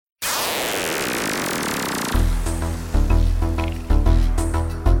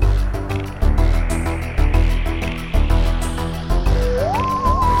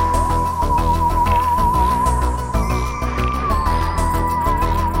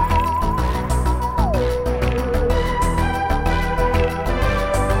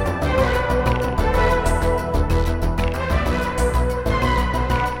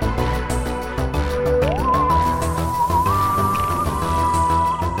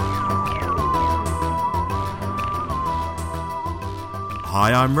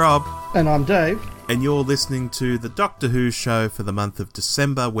Hi, I'm Rob. And I'm Dave. And you're listening to the Doctor Who show for the month of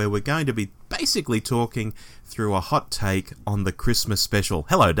December, where we're going to be basically talking through a hot take on the Christmas special.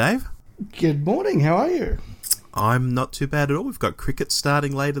 Hello, Dave. Good morning, how are you? I'm not too bad at all. We've got cricket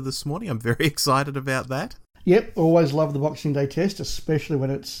starting later this morning. I'm very excited about that. Yep, always love the Boxing Day test, especially when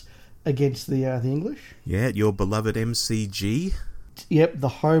it's against the English. Yeah, your beloved MCG. Yep, the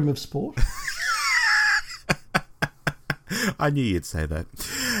home of sport. I knew you'd say that.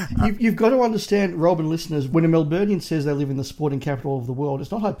 You've got to understand, Rob and listeners, when a Melburnian says they live in the sporting capital of the world,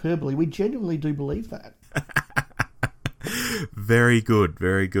 it's not hyperbole. We genuinely do believe that. Very good,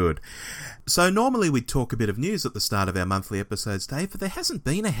 very good. So normally we talk a bit of news at the start of our monthly episodes, Dave, but there hasn't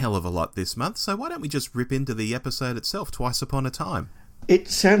been a hell of a lot this month, so why don't we just rip into the episode itself, Twice Upon a Time? It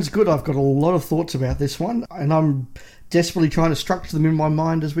sounds good. I've got a lot of thoughts about this one, and I'm desperately trying to structure them in my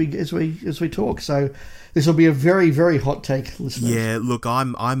mind as we talk. So this will be a very, very hot take, listeners. Yeah, look,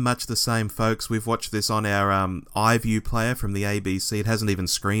 I'm much the same, folks. We've watched this on our iView player from the ABC. It hasn't even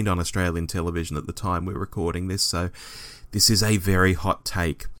screened on Australian television at the time we're recording this, so this is a very hot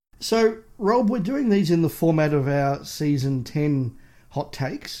take. So, Rob, we're doing these in the format of our Season 10 hot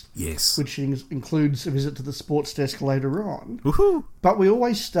takes. Yes. Which includes a visit to the sports desk later on. Woohoo! But we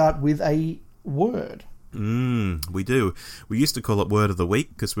always start with a word. We do. We used to call it Word of the Week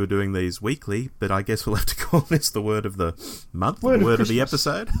because we're doing these weekly, but I guess we'll have to call this the Word of the Month, Word of the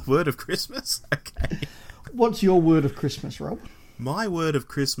Episode, Word of Christmas. Okay. What's your Word of Christmas, Rob? My Word of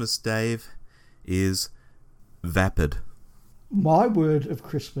Christmas, Dave, is vapid. My Word of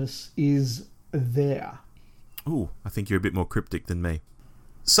Christmas is there. Ooh, I think you're a bit more cryptic than me.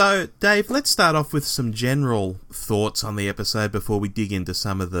 So, Dave, let's start off with some general thoughts on the episode before we dig into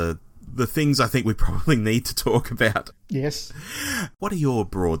some of the things I think we probably need to talk about. Yes. What are your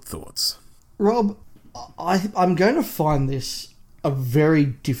broad thoughts? Rob, I'm going to find this a very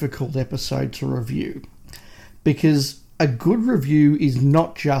difficult episode to review, because a good review is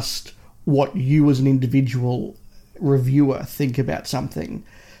not just what you as an individual reviewer think about something,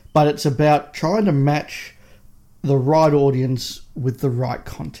 but it's about trying to match the right audience with the right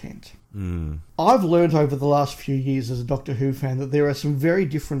content. I've learned over the last few years as a Doctor Who fan that there are some very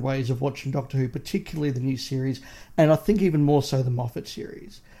different ways of watching Doctor Who, particularly the new series, and I think even more so the Moffat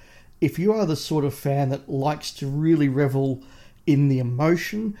series. If you are the sort of fan that likes to really revel in the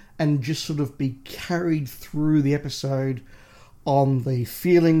emotion and just sort of be carried through the episode on the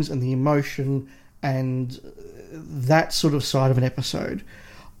feelings and the emotion and that sort of side of an episode,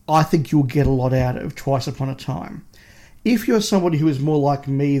 I think you'll get a lot out of Twice Upon a Time. If you're somebody who is more like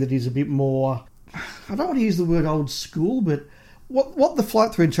me, that is a bit more, I don't want to use the word old school, but what the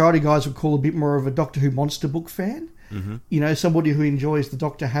Flight Through Entirety guys would call a bit more of a Doctor Who monster book fan. Mm-hmm. You know, somebody who enjoys the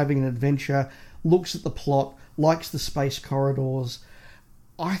Doctor having an adventure, looks at the plot, likes the space corridors.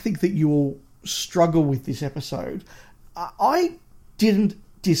 I think that you will struggle with this episode. I didn't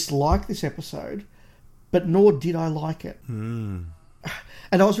dislike this episode, but nor did I like it. And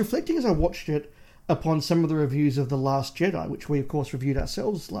I was reflecting as I watched it upon some of the reviews of The Last Jedi, which we, of course, reviewed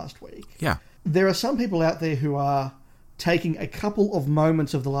ourselves last week. Yeah. There are some people out there who are taking a couple of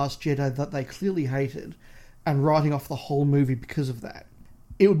moments of The Last Jedi that they clearly hated and writing off the whole movie because of that.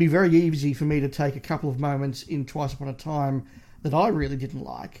 It would be very easy for me to take a couple of moments in Twice Upon a Time that I really didn't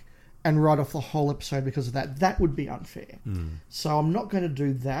like and write off the whole episode because of that. That would be unfair. So I'm not going to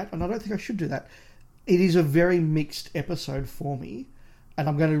do that, and I don't think I should do that. It is a very mixed episode for me, and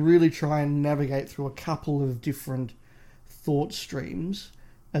I'm going to really try and navigate through a couple of different thought streams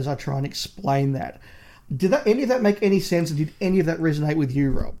as I try and explain that. Did any of that make any sense, and did any of that resonate with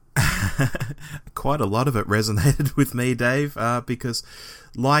you, Rob? Quite a lot of it resonated with me, Dave, because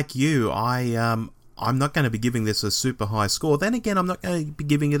like you, I'm not going to be giving this a super high score. Then again, I'm not going to be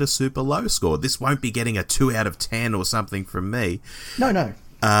giving it a super low score. This won't be getting a 2 out of 10 or something from me. No.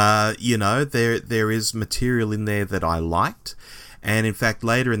 You know, there is material in there that I liked. And in fact,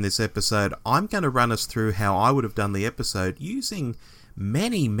 later in this episode, I'm going to run us through how I would have done the episode using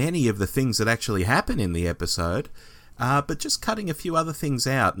many of the things that actually happen in the episode, but just cutting a few other things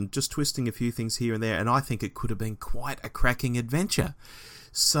out and just twisting a few things here and there. And I think it could have been quite a cracking adventure.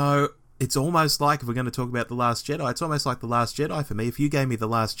 So it's almost like, if we're going to talk about The Last Jedi, it's almost like The Last Jedi for me. If you gave me The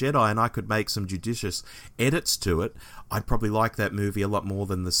Last Jedi and I could make some judicious edits to it, I'd probably like that movie a lot more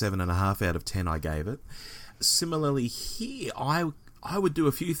than the 7.5 out of 10 I gave it. Similarly here, I would do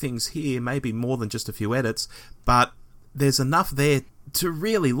a few things here, maybe more than just a few edits, but there's enough there to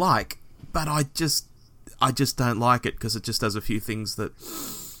really like, but I just don't like it because it just does a few things that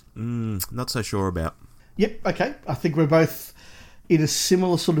not so sure about. Yep, okay. I think we're both in a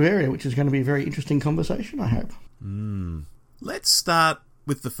similar sort of area, which is going to be a very interesting conversation, I hope. Let's start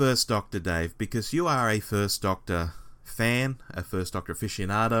with the First Doctor, Dave, because you are a First Doctor fan, a First Doctor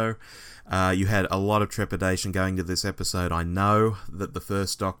aficionado. You had a lot of trepidation going to this episode. I know that the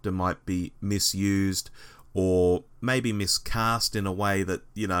First Doctor might be misused or maybe miscast in a way that,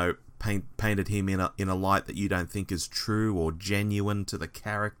 you know, painted him in a light that you don't think is true or genuine to the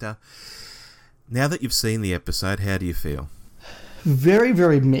character. Now that you've seen the episode, how do you feel? Very,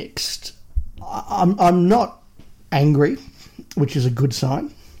 very mixed. I'm not angry, which is a good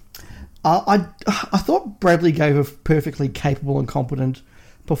sign. I thought Bradley gave a perfectly capable and competent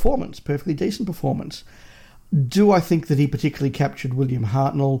performance, perfectly decent performance. Do I think that he particularly captured William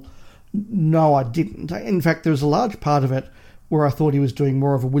Hartnell? No, I didn't. In fact, there was a large part of it where I thought he was doing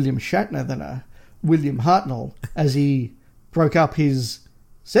more of a William Shatner than a William Hartnell as he broke up his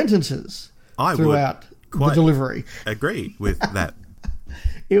sentences throughout the delivery. Agree with that.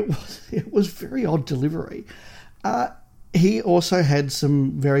 It was very odd delivery. He also had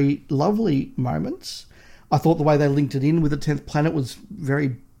some very lovely moments. I thought the way they linked it in with the 10th planet was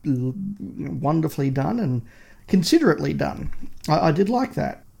very wonderfully done and considerately done. I did like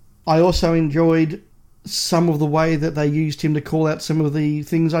that. I also enjoyed some of the way that they used him to call out some of the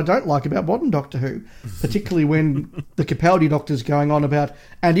things I don't like about modern Doctor Who, particularly when the Capaldi Doctor's going on about,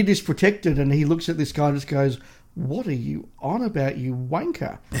 and it is protected, and he looks at this guy and just goes, "What are you on about, you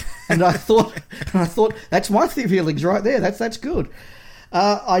wanker?" And I thought, that's my feelings right there. That's good.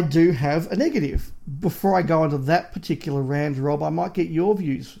 I do have a negative. Before I go into that particular rant, Rob, I might get your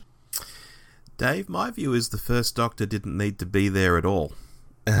views. Dave, my view is the First Doctor didn't need to be there at all.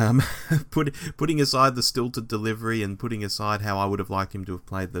 Putting aside the stilted delivery and putting aside how I would have liked him to have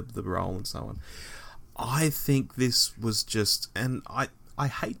played the role and so on, I think this was just... And I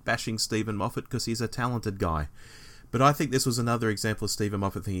hate bashing Stephen Moffat because he's a talented guy. But I think this was another example of Stephen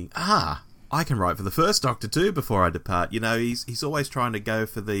Moffat thinking, I can write for the First Doctor too before I depart. You know, he's always trying to go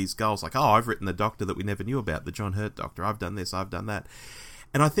for these goals like, I've written the Doctor that we never knew about, the John Hurt Doctor. I've done this, I've done that.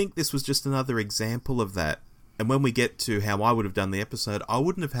 And I think this was just another example of that. And when we get to how I would have done the episode, I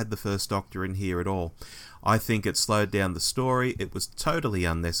wouldn't have had the First Doctor in here at all. I think it slowed down the story. It was totally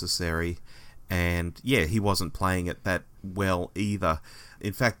unnecessary. And yeah, he wasn't playing it that well either.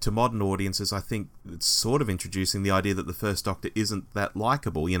 In fact, to modern audiences, I think it's sort of introducing the idea that the First Doctor isn't that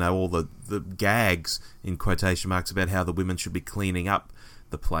likeable. You know, all the gags, in quotation marks, about how the women should be cleaning up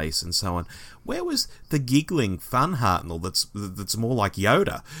the place and so on. Where was the giggling fun Hartnell that's more like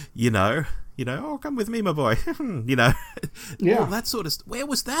Yoda, you know, oh, come with me, my boy, you know, yeah, all that sort of where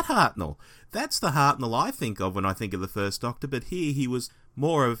was that Hartnell? That's the Hartnell I think of when I think of the First Doctor, but here he was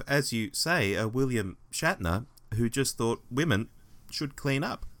more of, as you say, a William Shatner who just thought women should clean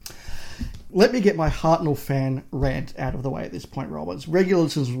up. Let me get my Hartnell fan rant out of the way at this point, Roberts. Regular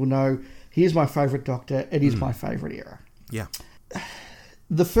listeners will know he is my favourite Doctor. It is my favourite era. Yeah.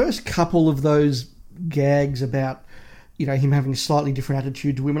 The first couple of those gags about, you know, him having a slightly different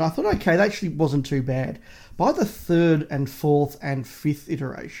attitude to women, I thought, okay, that actually wasn't too bad. By the third and fourth and fifth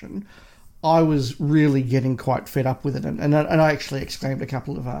iteration, I was really getting quite fed up with it. And I actually exclaimed a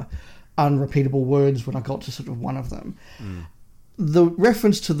couple of unrepeatable words when I got to sort of one of them. The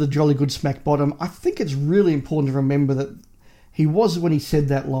reference to the Jolly Good Smack Bottom, I think it's really important to remember that he was, when he said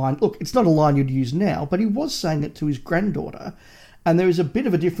that line, look, it's not a line you'd use now, but he was saying it to his granddaughter. And there is a bit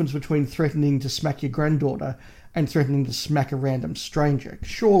of a difference between threatening to smack your granddaughter and threatening to smack a random stranger.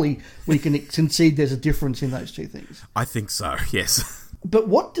 Surely we can concede there's a difference in those two things. I think so, yes. But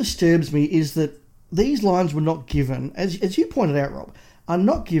what disturbs me is that these lines were not given, as you pointed out, Rob, are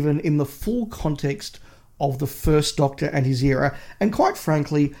not given in the full context of the First Doctor and his era. And quite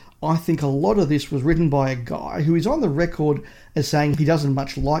frankly, I think a lot of this was written by a guy who is on the record as saying he doesn't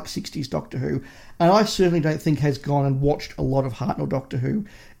much like 60s Doctor Who, and I certainly don't think has gone and watched a lot of Hartnell Doctor Who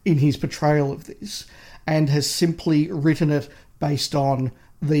in his portrayal of this, and has simply written it based on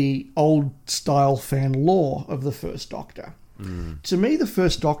the old-style fan lore of the First Doctor. To me, the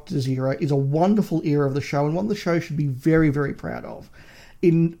First Doctor's era is a wonderful era of the show, and one the show should be very, very proud of.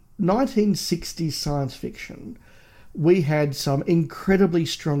 In 1960s science fiction, we had some incredibly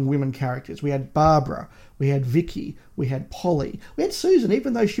strong women characters. We had Barbara, we had Vicky, we had Polly, we had Susan.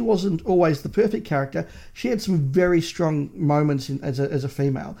 Even though she wasn't always the perfect character, she had some very strong moments as a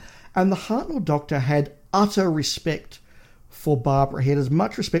female. And the Hartnell Doctor had utter respect for Barbara. He had as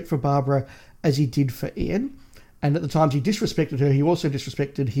much respect for Barbara as he did for Ian. And at the times he disrespected her, he also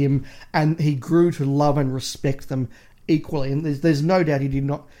disrespected him, and he grew to love and respect them equally. And there's no doubt he did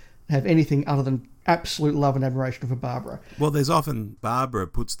not have anything other than absolute love and admiration for Barbara. Well, there's often Barbara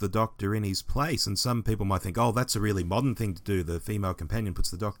puts the Doctor in his place, and some people might think, oh, that's a really modern thing to do. The female companion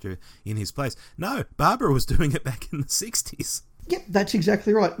puts the Doctor in his place. No, Barbara was doing it back in the 60s. Yep, that's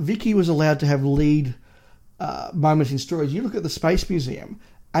exactly right. Vicky was allowed to have lead moments in stories. You look at the Space Museum,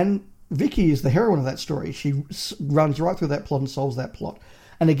 and Vicky is the heroine of that story. She runs right through that plot and solves that plot.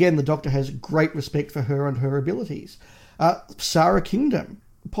 And again, the Doctor has great respect for her and her abilities. Sarah Kingdom,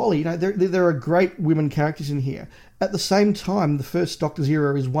 Polly, there are great women characters in here. At the same time, the first Doctor's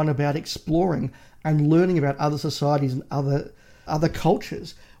era is one about exploring and learning about other societies and other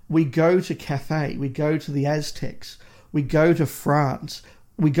cultures. We go to Cathay, we go to the Aztecs, we go to France,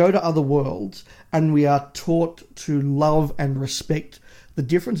 we go to other worlds, and we are taught to love and respect the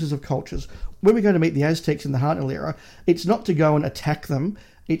differences of cultures. When we go to meet the Aztecs in the Hartnell era, it's not to go and attack them,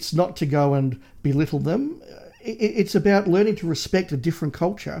 it's not to go and belittle them. It's about learning to respect a different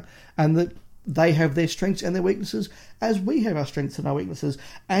culture, and that they have their strengths and their weaknesses as we have our strengths and our weaknesses.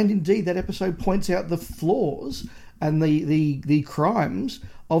 And indeed, that episode points out the flaws and the crimes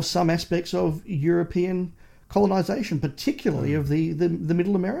of some aspects of European colonisation, particularly of the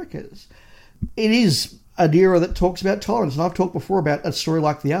Middle Americas. It is an era that talks about tolerance, and I've talked before about a story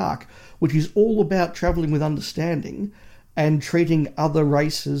like The Ark, which is all about travelling with understanding and treating other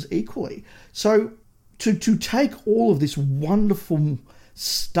races equally. So to take all of this wonderful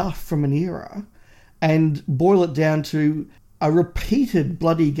stuff from an era and boil it down to a repeated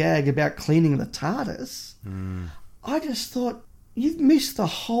bloody gag about cleaning the TARDIS, I just thought, you've missed the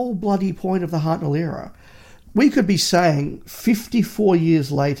whole bloody point of the Hartnell era. We could be saying 54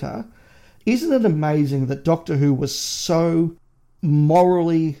 years later, isn't it amazing that Doctor Who was so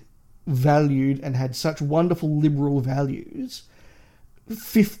morally valued and had such wonderful liberal values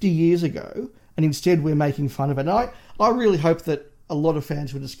 50 years ago, and instead we're making fun of it. And I really hope that a lot of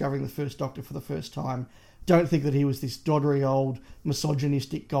fans who are discovering the first Doctor for the first time don't think that he was this doddery old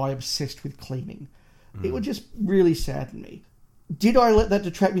misogynistic guy obsessed with cleaning. It would just really sadden me. Did I let that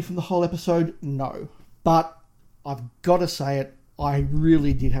detract me from the whole episode? No. But I've got to say it, I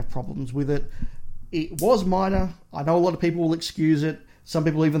really did have problems with it. It was minor. I know a lot of people will excuse it. Some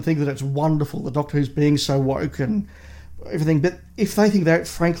people even think that it's wonderful, the Doctor Who's being so woke and everything. But if they think that,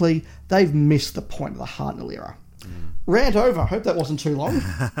 frankly, they've missed the point of the Hartnell era. Rant over. Hope that wasn't too long.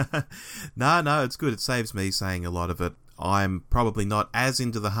 No, it's good. It saves me saying a lot of it. I'm probably not as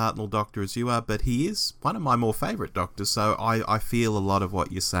into the Hartnell Doctor as you are, but he is one of my more favourite Doctors, so I feel a lot of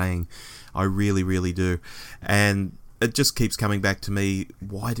what you're saying. I really, really do. And it just keeps coming back to me,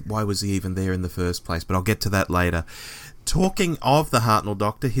 why was he even there in the first place? But I'll get to that later. Talking of the Hartnell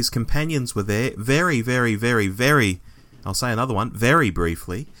Doctor, his companions were there very, very, very, very, I'll say another one, very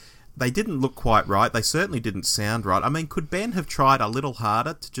briefly. They didn't look quite right. They certainly didn't sound right. I mean, could Ben have tried a little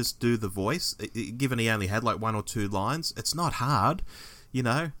harder to just do the voice, given he only had like one or two lines? It's not hard, you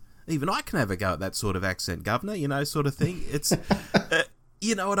know. Even I can have a go at that sort of accent, governor, you know, sort of thing. It's,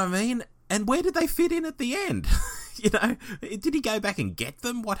 you know what I mean? And where did they fit in at the end? You know, did he go back and get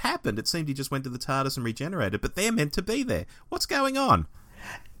them? What happened? It seemed he just went to the TARDIS and regenerated, but they're meant to be there. What's going on?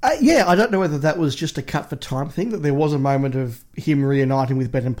 Yeah, I don't know whether that was just a cut for time thing, that there was a moment of him reuniting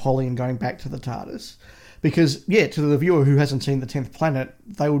with Ben and Polly and going back to the TARDIS. Because, yeah, to the viewer who hasn't seen the 10th Planet,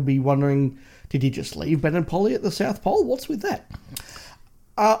 they would be wondering, did he just leave Ben and Polly at the South Pole? What's with that?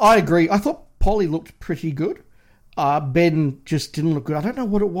 I agree. I thought Polly looked pretty good. Ben just didn't look good. I don't know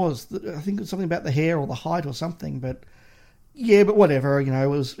what it was. I think it was something about the hair or the height or something, but yeah, but whatever, you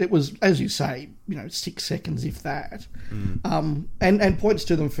know, it was, as you say, you know, 6 seconds, if that. And points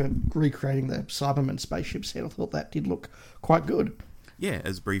to them for recreating the Cyberman spaceship set. I thought that did look quite good. Yeah,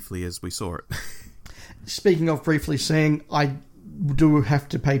 as briefly as we saw it. Speaking of briefly seeing, I do have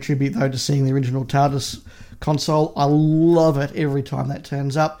to pay tribute, though, to seeing the original TARDIS console. I love it every time that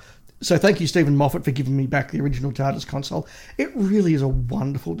turns up. So thank you, Stephen Moffat, for giving me back the original TARDIS console. It really is a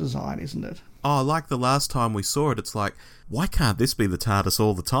wonderful design, isn't it? Oh, like the last time we saw it, it's like, why can't this be the TARDIS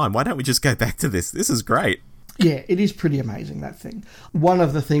all the time? Why don't we just go back to this? This is great. Yeah, it is pretty amazing, that thing. One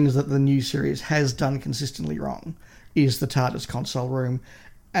of the things that the new series has done consistently wrong is the TARDIS console room,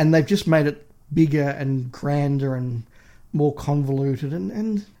 and they've just made it bigger and grander and more convoluted,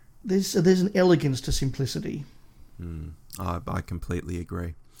 and there's an elegance to simplicity. I completely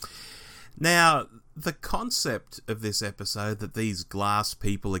agree. Now, the concept of this episode, that these glass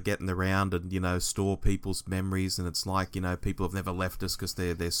people are getting around and, you know, store people's memories, and it's like, you know, people have never left us because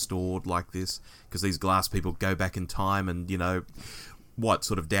they're stored like this, because these glass people go back in time and, you know,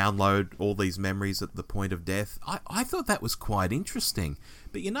 sort of download all these memories at the point of death. I thought that was quite interesting.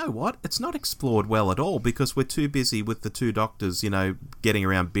 But you know what? It's not explored well at all because we're too busy with the two doctors, getting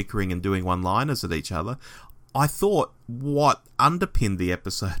around bickering and doing one-liners at each other. I thought what underpinned the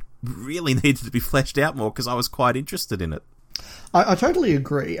episode really needed to be fleshed out more because I was quite interested in it. I totally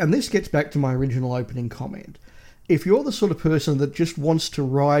agree, and this gets back to my original opening comment. If you're the sort of person that just wants to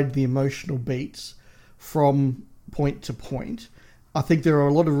ride the emotional beats from point to point, I think there are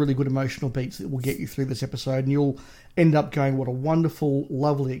a lot of really good emotional beats that will get you through this episode, and you'll end up going, what a wonderful,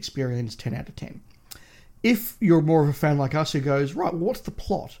 lovely experience, 10 out of 10. If you're more of a fan like us who goes, right, well, what's the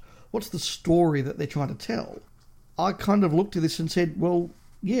plot? What's the story that they're trying to tell? I kind of looked at this and said, well,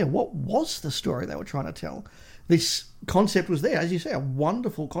 yeah, what was the story they were trying to tell? This concept was there, as you say, a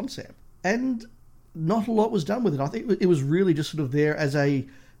wonderful concept. And not a lot was done with it. I think it was really just sort of there as a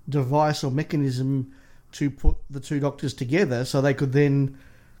device or mechanism to put the two doctors together so they could then,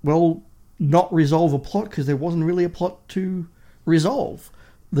 well, not resolve a plot because there wasn't really a plot to resolve.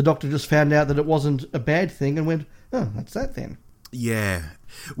 The doctor just found out that it wasn't a bad thing and went, oh, that's that then. Yeah,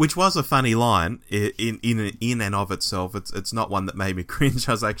 which was a funny line in and of itself. It's not one that made me cringe.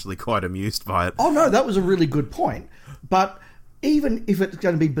 I was actually quite amused by it. Oh, no, that was a really good point. But even if it's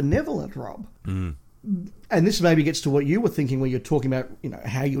going to be benevolent, Rob, and this maybe gets to what you were thinking when you're talking about,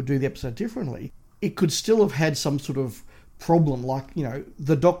 how you'll do the episode differently, it could still have had some sort of problem, like,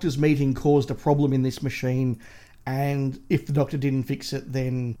 the doctor's meeting caused a problem in this machine, and if the doctor didn't fix it,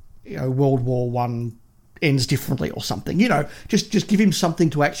 then, World War One ends differently or something. Just give him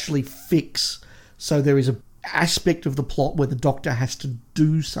something to actually fix so there is an aspect of the plot where the doctor has to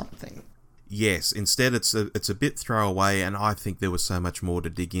do something. Yes, instead it's a bit throwaway, and I think there was so much more to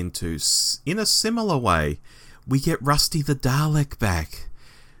dig into. In a similar way, we get Rusty the Dalek back.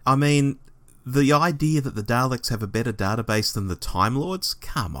 I mean, the idea that the Daleks have a better database than the Time Lords?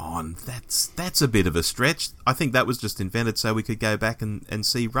 Come on, that's a bit of a stretch. I think that was just invented so we could go back and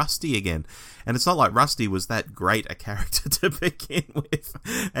see Rusty again. And it's not like Rusty was that great a character to begin with,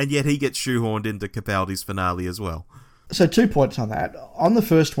 and yet he gets shoehorned into Capaldi's finale as well. So 2 points on that. On the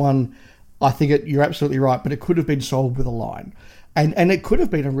first one, I think you're absolutely right, but it could have been solved with a line. And it could have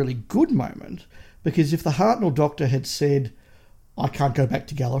been a really good moment, because if the Hartnell Doctor had said, I can't go back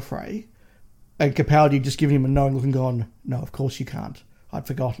to Gallifrey, and Capaldi had just given him a knowing look and gone, no, of course you can't. I'd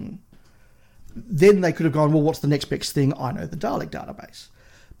forgotten. Then they could have gone, well, what's the next best thing? I know, the Dalek database.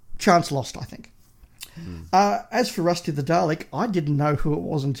 Chance lost, I think. As for Rusty the Dalek, I didn't know who it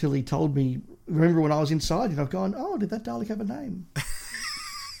was until he told me. Remember when I was inside and I've gone, oh, did that Dalek have a name?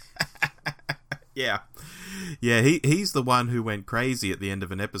 Yeah, he's the one who went crazy at the end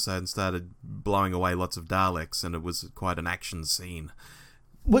of an episode and started blowing away lots of Daleks, and it was quite an action scene.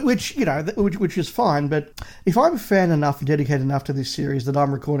 Which is fine, but if I'm a fan enough and dedicated enough to this series that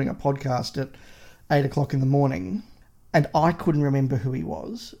I'm recording a podcast at 8 o'clock in the morning, and I couldn't remember who he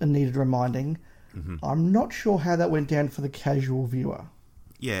was and needed reminding, I'm not sure how that went down for the casual viewer.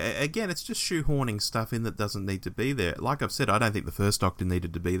 Yeah, again, it's just shoehorning stuff in that doesn't need to be there. Like I've said, I don't think the First Doctor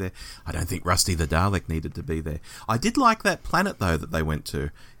needed to be there. I don't think Rusty the Dalek needed to be there. I did like that planet, though, that they went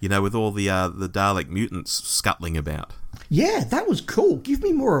to, with all the Dalek mutants scuttling about. Yeah, that was cool. Give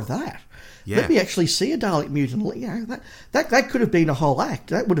me more of that. Yeah. Let me actually see a Dalek mutant. That could have been a whole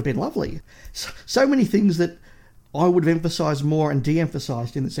act. That would have been lovely. So many things that I would have emphasised more and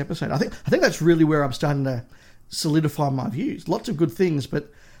de-emphasised in this episode. I think that's really where I'm starting to solidify my views. Lots of good things,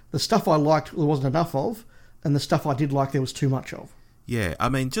 but the stuff I liked there wasn't enough of, and the stuff I did like there was too much of. Yeah, I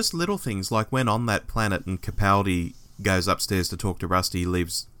mean, just little things like when on that planet and Capaldi goes upstairs to talk to Rusty, he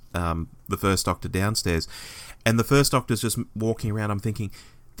leaves the First Doctor downstairs, and the First Doctor's just walking around. I'm thinking,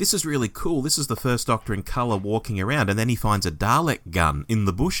 this is really cool. This is the First Doctor in colour walking around, and then he finds a Dalek gun in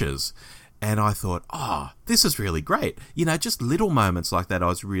the bushes. And I thought, this is really great. Just little moments like that I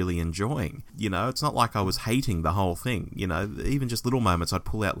was really enjoying. It's not like I was hating the whole thing. Even just little moments I'd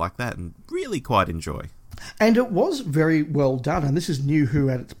pull out like that and really quite enjoy. And it was very well done. And this is New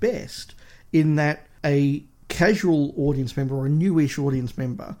Who at its best, in that a casual audience member or a newish audience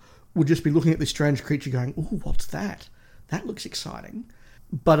member would just be looking at this strange creature going, ooh, what's that? That looks exciting.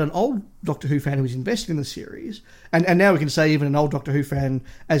 But an old Doctor Who fan who was invested in the series, and now we can say even an old Doctor Who fan,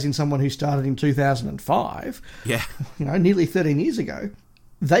 as in someone who started in 2005, nearly 13 years ago,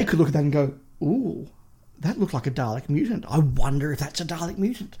 they could look at that and go, ooh, that looked like a Dalek mutant. I wonder if that's a Dalek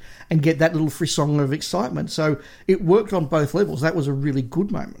mutant, and get that little frisson of excitement. So it worked on both levels. That was a really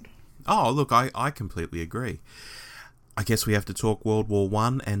good moment. Oh, look, I completely agree. I guess we have to talk World War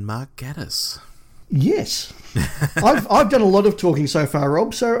One and Mark Gatiss. Yes. I've done a lot of talking so far,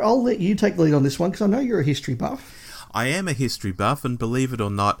 Rob, so I'll let you take the lead on this one because I know you're a history buff. I am a history buff, and believe it or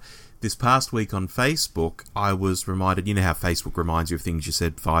not, this past week on Facebook, I was reminded, you know how Facebook reminds you of things you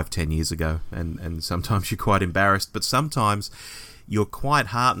said 5-10 years ago, and sometimes you're quite embarrassed, but sometimes you're quite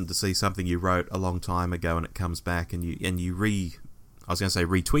heartened to see something you wrote a long time ago and it comes back and you I was going to say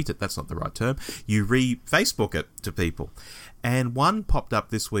retweet it, that's not the right term, you re-Facebook it to people. And one popped up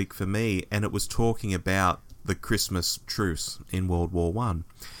this week for me, and it was talking about the Christmas truce in World War One.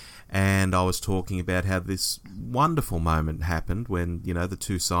 And I was talking about how this wonderful moment happened when, you know, the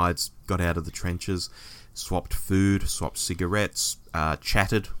two sides got out of the trenches, swapped food, swapped cigarettes,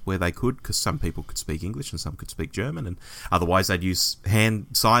 chatted where they could, because some people could speak English and some could speak German, and otherwise they'd use hand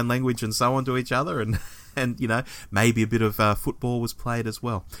sign language and so on to each other, and you know, maybe a bit of football was played as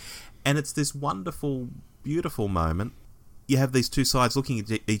well. And it's this wonderful, beautiful moment. You have these two sides looking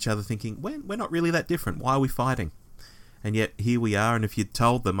at each other thinking, we're not really that different, why are we fighting? And yet here we are. And if you'd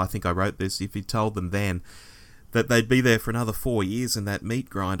told them, I think I wrote this, if you'd told them then that they'd be there for another 4 years in that meat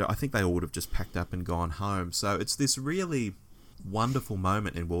grinder, I think they all would have just packed up and gone home. So it's this really wonderful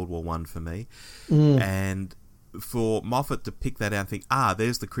moment in World War One for me. And for Moffat to pick that out and think,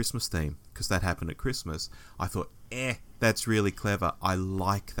 there's the Christmas theme, because that happened at Christmas, I thought, that's really clever. I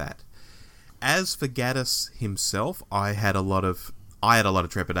like that. As for Gaddis himself, I had a lot of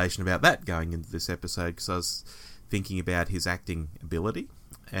trepidation about that going into this episode, because I was thinking about his acting ability,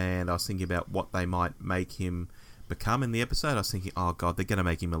 and I was thinking about what they might make him become in the episode. I was thinking, oh God, they're going to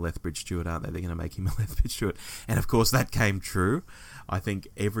make him a Lethbridge Stewart, aren't they? They're going to make him a Lethbridge Stewart. And of course that came true. I think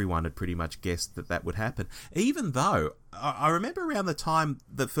everyone had pretty much guessed that would happen. Even though, I remember around the time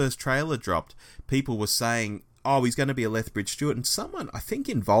the first trailer dropped, people were saying, he's going to be a Lethbridge Stewart, and someone, I think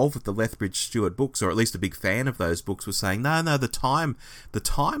involved with the Lethbridge Stewart books, or at least a big fan of those books, was saying, no, the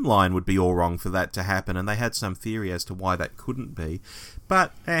timeline would be all wrong for that to happen, and they had some theory as to why that couldn't be.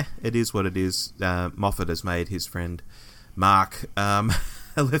 But, it is what it is. Moffat has made his friend Mark a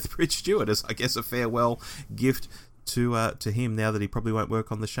Lethbridge Stewart as, I guess, a farewell gift to him, now that he probably won't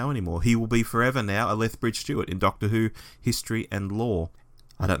work on the show anymore. He will be forever now a Lethbridge Stewart in Doctor Who history and lore.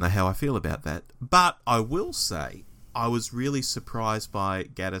 I don't know how I feel about that. But I will say, I was really surprised by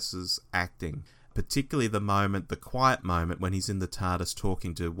Gaddis's acting, particularly the quiet moment when he's in the TARDIS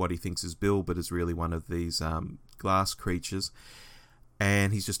talking to what he thinks is Bill, but is really one of these glass creatures.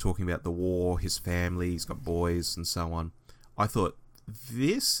 And he's just talking about the war, his family, he's got boys and so on. I thought,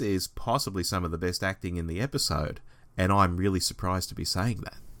 this is possibly some of the best acting in the episode, and I'm really surprised to be saying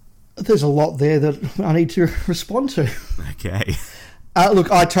that. There's a lot there that I need to respond to. Okay.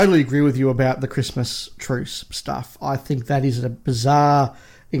 Look, I totally agree with you about the Christmas truce stuff. I think that is a bizarre,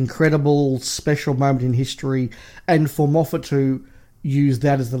 incredible, special moment in history, and for Moffat to use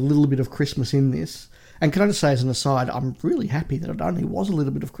that as a little bit of Christmas in this. And can I just say as an aside, I'm really happy that it only was a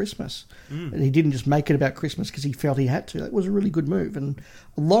little bit of Christmas. And he didn't just make it about Christmas because he felt he had to. That was a really good move, and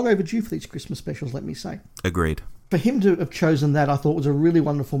long overdue for these Christmas specials, let me say. Agreed. For him to have chosen that, I thought was a really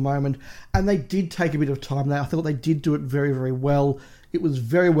wonderful moment, and they did take a bit of time there. I thought they did do it very, very well. It was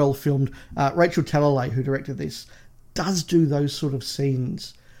very well filmed. Rachel Talalay, who directed this, does do those sort of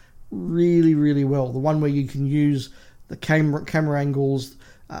scenes really, really well. The one where you can use the camera angles,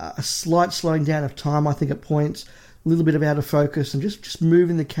 a slight slowing down of time, I think, at points, a little bit of out of focus, and just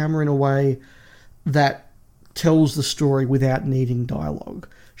moving the camera in a way that tells the story without needing dialogue.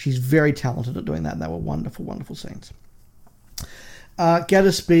 She's very talented at doing that, and they were wonderful, wonderful scenes.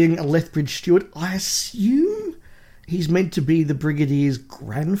 Gaddis being a Lethbridge Stewart, I assume he's meant to be the Brigadier's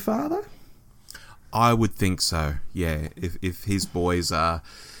grandfather? I would think so, yeah. If his boys are,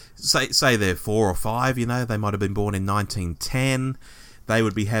 say they're 4 or 5, you know, they might have been born in 1910, they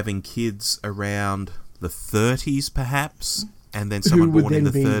would be having kids around the 30s, perhaps, and then someone born in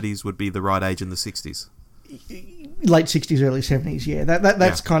the 30s would be the right age in the 60s. Late 60s, early 70s, yeah.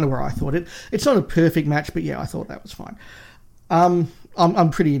 That's kind of where I thought it. It's not a perfect match, but yeah, I thought that was fine. I'm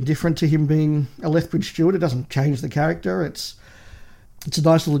pretty indifferent to him being a Lethbridge Stewart. It doesn't change the character. It's a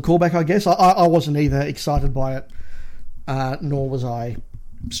nice little callback, I guess. I wasn't either excited by it, nor was I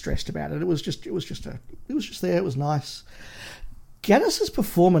stressed about it. It was just there. It was nice. Gaddis's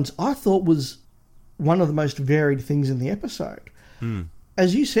performance, I thought, was one of the most varied things in the episode.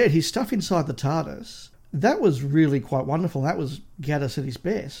 As you said, his stuff inside the TARDIS, that was really quite wonderful. That was Gaddis at his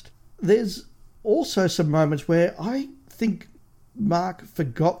best. There's also some moments where I think Mark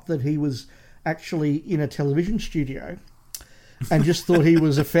forgot that he was actually in a television studio and just thought he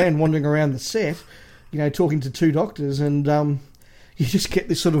was a fan wandering around the set, you know, talking to two doctors, and you just get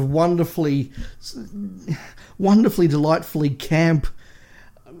this sort of wonderfully delightfully camp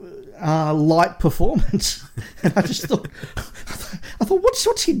light performance. And I just thought thought,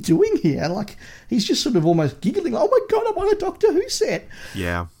 what's he doing here? Like, he's just sort of almost giggling. Oh my God, I'm on a Doctor Who set.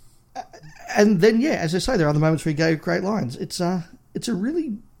 Yeah. And then, yeah, as I say, there are other moments where he gave great lines. It's a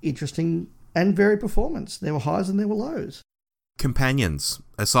really interesting and varied performance. There were highs and there were lows. Companions,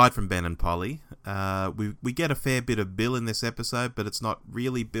 aside from Ben and Polly, we get a fair bit of Bill in this episode, but it's not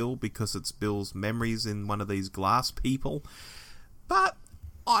really Bill because it's Bill's memories in one of these glass people. But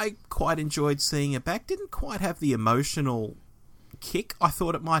I quite enjoyed seeing it back. Didn't quite have the emotional kick I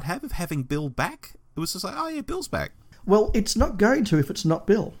thought it might have of having Bill back. It was just like, oh yeah, Bill's back. Well, it's not going to if it's not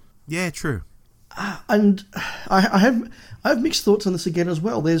Bill. Yeah, true. And I have mixed thoughts on this again as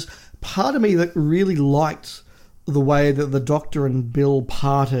well. There's part of me that really liked the way that the Doctor and Bill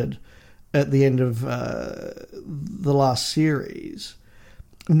parted at the end of the last series,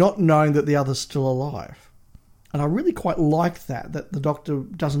 not knowing that the other's still alive. And I really quite liked that the Doctor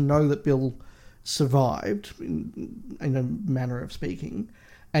doesn't know that Bill survived, in a manner of speaking,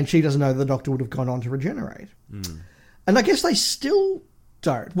 and she doesn't know that the Doctor would have gone on to regenerate. Mm. And I guess they still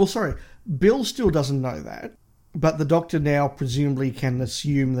don't. Well, sorry, Bill still doesn't know that, but the Doctor now presumably can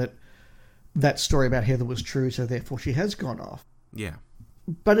assume that story about Heather was true, so therefore she has gone off. Yeah.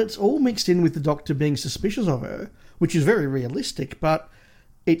 But it's all mixed in with the Doctor being suspicious of her, which is very realistic, but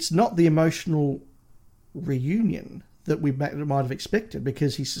it's not the emotional reunion that we might have expected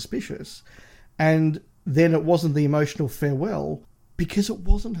because he's suspicious. And then it wasn't the emotional farewell because it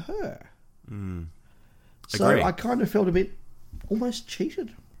wasn't her. Mm. So I kind of felt a bit almost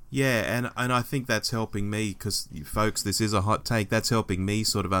cheated. Yeah, and I think that's helping me, because, folks, this is a hot take, that's helping me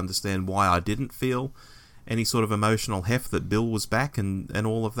sort of understand why I didn't feel any sort of emotional heft that Bill was back and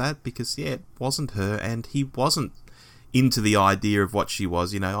all of that, because, yeah, it wasn't her, and he wasn't into the idea of what she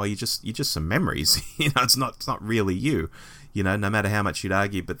was, you're just some memories, it's not really you, no matter how much you'd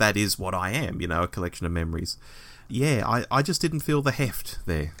argue, but that is what I am, a collection of memories. Yeah, I just didn't feel the heft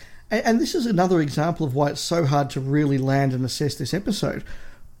there. And this is another example of why it's so hard to really land and assess this episode.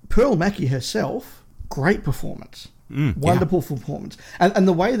 Pearl Mackie herself, great performance. Wonderful performance. And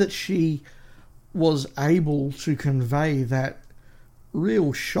the way that she was able to convey that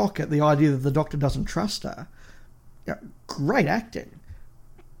real shock at the idea that the Doctor doesn't trust her, great acting.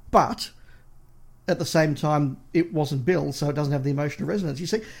 But at the same time, it wasn't Bill, so it doesn't have the emotional resonance. You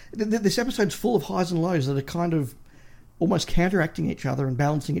see, this episode's full of highs and lows that are kind of almost counteracting each other and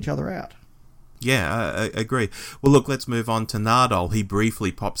balancing each other out. Yeah, I agree. Well, look, let's move on to Nardole. He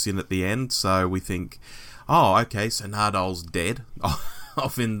briefly pops in at the end, so we think, oh, okay, so Nardole's dead,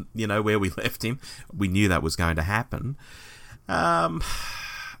 off in, where we left him. We knew that was going to happen.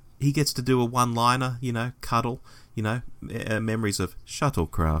 He gets to do a one-liner, cuddle, memories of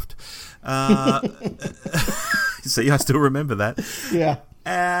shuttlecraft. See, I still remember that. Yeah.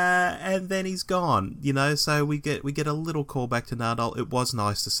 And then he's gone, so we get a little callback to Nardole. It was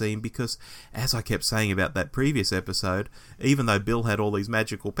nice to see him because, as I kept saying about that previous episode, even though Bill had all these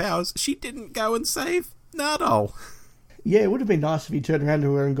magical powers, she didn't go and save Nardole. Yeah, it would have been nice if he turned around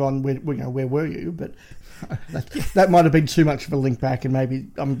to her and gone, where were you? But that might have been too much of a link back, and maybe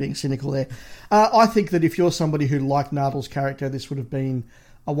I'm being cynical there. I think that if you're somebody who liked Nardole's character, this would have been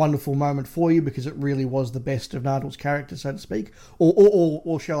a wonderful moment for you because it really was the best of Nardole's character, so to speak,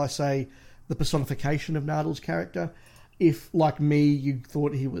 or shall I say, the personification of Nardole's character. If, like me, you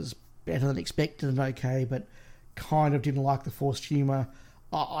thought he was better than expected and okay, but kind of didn't like the forced humour,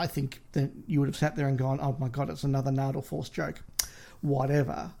 I think that you would have sat there and gone, oh my God, it's another Nardole forced joke.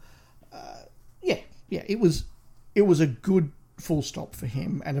 Whatever. It was a good full stop for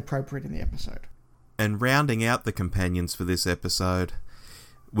him and appropriate in the episode. And rounding out the companions for this episode,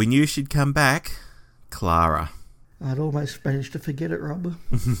 we knew she'd come back, Clara. I'd almost managed to forget it, Rob.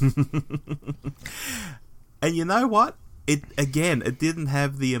 And you know what? It didn't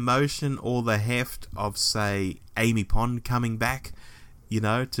have the emotion or the heft of, say, Amy Pond coming back,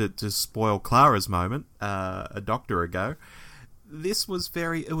 to spoil Clara's moment a Doctor ago. This was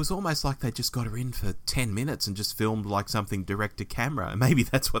it was almost like they just got her in for 10 minutes and just filmed like something direct to camera. Maybe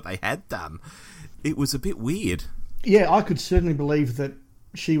that's what they had done. It was a bit weird. Yeah, I could certainly believe that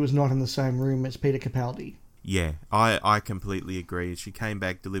she was not in the same room as Peter Capaldi. Yeah, I completely agree. She came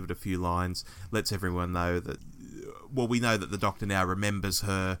back, delivered a few lines, lets everyone know that... Well, we know that the Doctor now remembers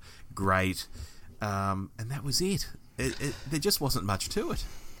her. Great. And that was it. There just wasn't much to it.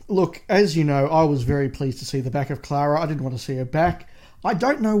 Look, as you know, I was very pleased to see the back of Clara. I didn't want to see her back. I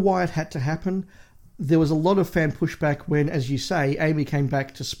don't know why it had to happen. There was a lot of fan pushback when, as you say, Amy came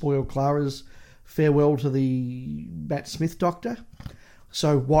back to spoil Clara's farewell to the Matt Smith Doctor.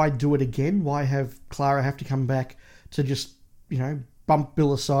 So why do it again? Why have Clara have to come back to just, bump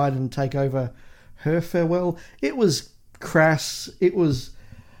Bill aside and take over her farewell? It was crass. It was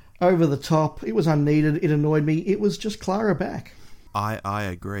over the top. It was unneeded. It annoyed me. It was just Clara back. I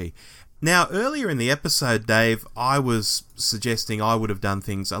agree. Now, earlier in the episode, Dave, I was suggesting I would have done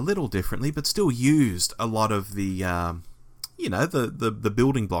things a little differently, but still used a lot of the, the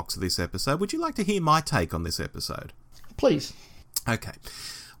building blocks of this episode. Would you like to hear my take on this episode? Please. Okay.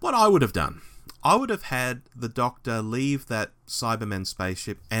 What I would have done, I would have had the Doctor leave that Cybermen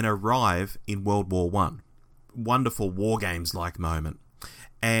spaceship and arrive in World War One. Wonderful War Games-like moment.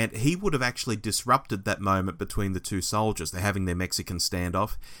 And he would have actually disrupted that moment between the two soldiers. They're having their Mexican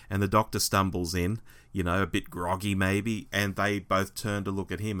standoff, and the Doctor stumbles in, a bit groggy maybe, and they both turn to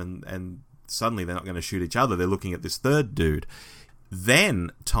look at him, and suddenly they're not going to shoot each other. They're looking at this third dude.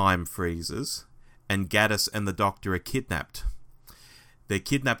 Then time freezes, and Gaddis and the Doctor are kidnapped. They're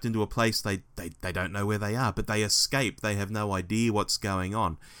kidnapped into a place they don't know where they are, but they escape. They have no idea what's going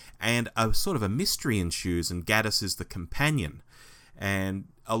on. And a sort of a mystery ensues, and Gaddis is the companion. And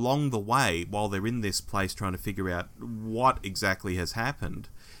along the way, while they're in this place trying to figure out what exactly has happened,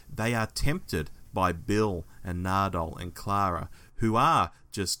 they are tempted by Bill and Nardole and Clara, who are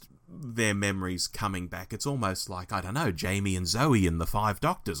just their memories coming back. It's almost like, I don't know, Jamie and Zoe in the Five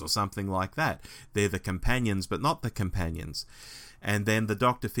Doctors or something like that. They're the companions, but not the companions. And then the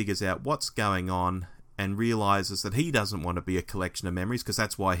Doctor figures out what's going on and realises that he doesn't want to be a collection of memories, because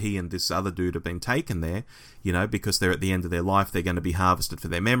that's why he and this other dude have been taken there, because they're at the end of their life, they're going to be harvested for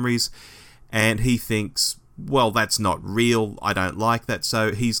their memories. And he thinks, well, that's not real, I don't like that,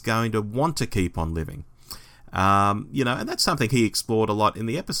 so he's going to want to keep on living. And that's something he explored a lot in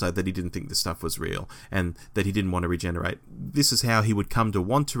the episode, that he didn't think this stuff was real and that he didn't want to regenerate. This is how he would come to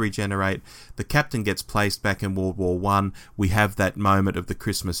want to regenerate. The captain gets placed back in World War One. We have that moment of the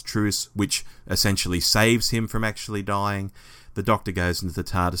Christmas truce, which essentially saves him from actually dying. The Doctor goes into the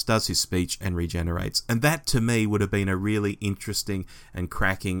TARDIS, does his speech, and regenerates. And that, to me, would have been a really interesting and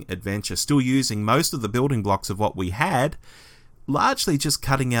cracking adventure. Still using most of the building blocks of what we had, largely just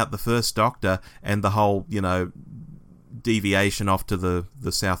cutting out the first Doctor and the whole, deviation off to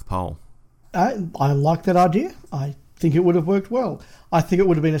the South Pole. I like that idea. I think it would have worked well. I think it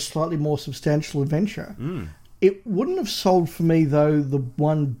would have been a slightly more substantial adventure. It wouldn't have sold for me, though, the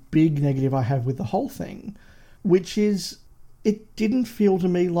one big negative I have with the whole thing, which is it didn't feel to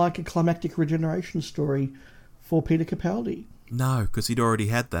me like a climactic regeneration story for Peter Capaldi. No, because he'd already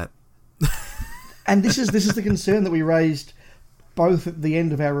had that. And this is the concern that we raised both at the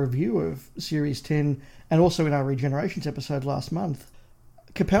end of our review of Series 10 and also in our Regenerations episode last month.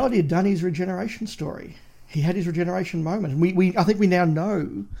 Capaldi had done his regeneration story. He had his regeneration moment. And I think we now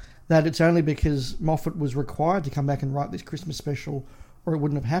know that it's only because Moffat was required to come back and write this Christmas special, or it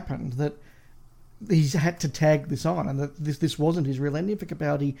wouldn't have happened, that he's had to tag this on, and that this wasn't his real ending for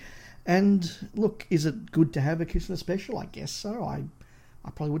Capaldi. And look, is it good to have a Christmas special? I guess so. I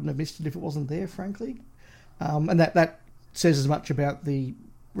probably wouldn't have missed it if it wasn't there, frankly. And that says as much about the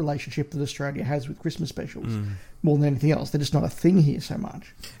relationship that Australia has with Christmas specials more than anything else. They're just not a thing here so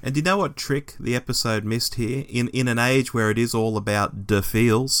much. And do you know what trick the episode missed here? In an age where it is all about de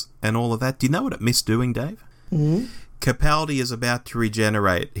feels and all of that, do you know what it missed doing, Dave? Capaldi is about to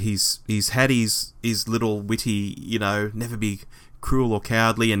regenerate. He's had his little witty, never be cruel or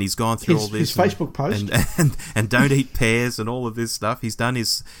cowardly, and he's gone through all this. His Facebook post. And don't eat pears and all of this stuff. He's done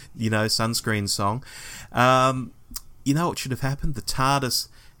his, sunscreen song. You know what should have happened? The TARDIS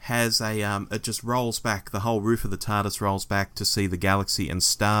has it just rolls back. The whole roof of the TARDIS rolls back to see the galaxy and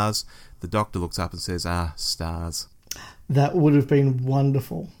stars. The Doctor looks up and says, stars. That would have been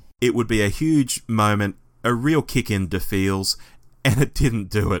wonderful. It would be a huge moment, a real kick in de feels, and it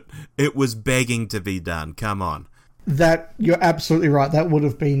didn't do it. It was begging to be done. Come on. That, you're absolutely right. That would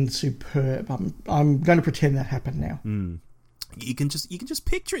have been superb. I'm going to pretend that happened now. You can just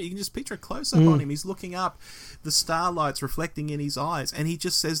picture it. You can just picture a close up on him. He's looking up, the starlight's reflecting in his eyes, and he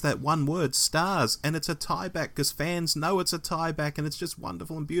just says that one word, stars, and it's a tie back because fans know it's a tie back, and it's just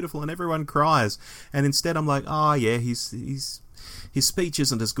wonderful and beautiful, and everyone cries. And instead, I'm like, his speech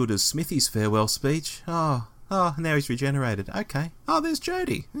isn't as good as Smithy's farewell speech. Now he's regenerated. Okay. There's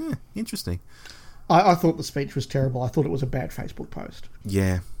Jodie. Interesting. I thought the speech was terrible. I thought it was a bad Facebook post.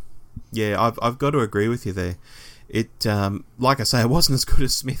 Yeah, I've got to agree with you there. It, like I say, it wasn't as good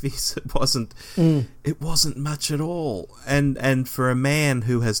as Smithy's. It wasn't much at all. And for a man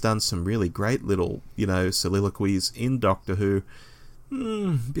who has done some really great little, soliloquies in Doctor Who,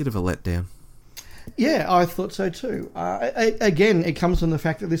 bit of a letdown. Yeah, I thought so too. Again, it comes from the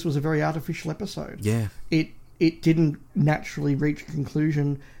fact that this was a very artificial episode. Yeah. It didn't naturally reach a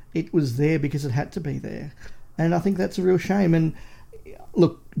conclusion. It was there because it had to be there. And I think that's a real shame. And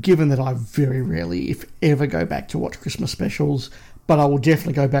Look, given that I very rarely, if ever, go back to watch Christmas specials, but I will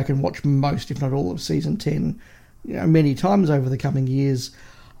definitely go back and watch most, if not all, of season 10, many times over the coming years.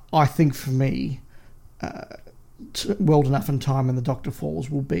 I think for me, Well Enough in Time and The Doctor Falls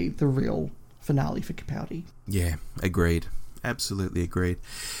will be the real finale for Capaldi. Yeah, agreed. Absolutely agreed.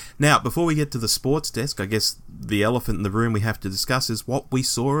 Now, before we get to the sports desk, I guess the elephant in the room we have to discuss is what we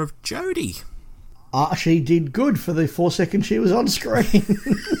saw of Jodie. She did good for the 4 seconds she was on screen.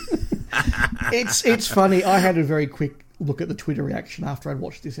 It's funny. I had a very quick look at the Twitter reaction after I'd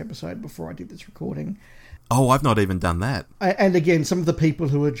watched this episode before I did this recording. Oh, I've not even done that. And again, some of the people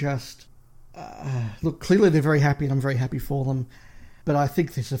who are just... look, clearly they're very happy, and I'm very happy for them. But I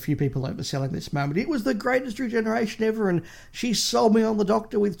think there's a few people overselling this moment. It was the greatest regeneration ever, and she sold me on the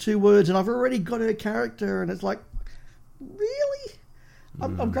Doctor with 2 words, and I've already got her character, and it's like, really?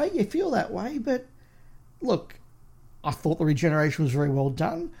 I'm great you feel that way, but look, I thought the regeneration was very well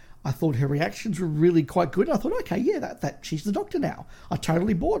done. I thought her reactions were really quite good. I thought, okay, yeah, that she's the Doctor now. I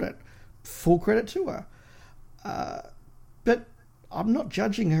totally bought it. Full credit to her. But I'm not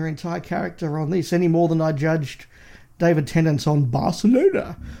judging her entire character on this any more than I judged David Tennant's on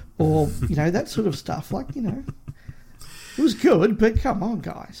Barcelona or, that sort of stuff. Like, it was good, but come on,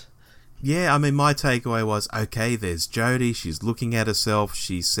 guys. Yeah, I mean, my takeaway was, okay, there's Jodie. She's looking at herself.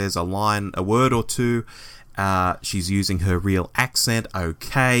 She says a word or two. She's using her real accent.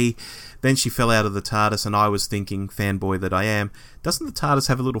 Okay. Then she fell out of the TARDIS, and I was thinking, fanboy that I am, doesn't the TARDIS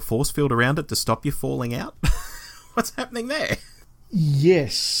have a little force field around it to stop you falling out? What's happening there?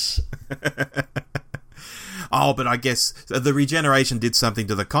 Yes. Oh, but I guess the regeneration did something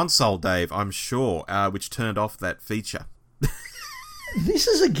to the console, Dave, I'm sure, which turned off that feature. This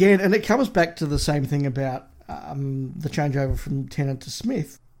is, again, and it comes back to the same thing about the changeover from Tennant to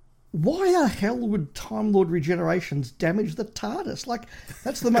Smith. Why the hell would Time Lord regenerations damage the TARDIS? Like,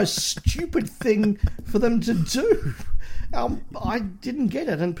 that's the most stupid thing for them to do. I didn't get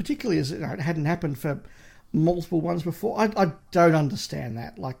it, and particularly as it hadn't happened for multiple ones before. I don't understand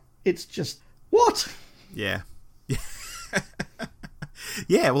that. Like, it's just, what? Yeah.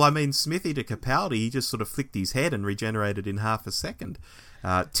 Yeah, well, I mean, Smithy to Capaldi, he just sort of flicked his head and regenerated in half a second.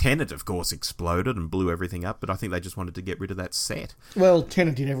 Tennant, of course, exploded and blew everything up, but I think they just wanted to get rid of that set. Well,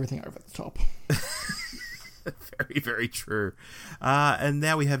 Tennant did everything over the top. Very, very true. And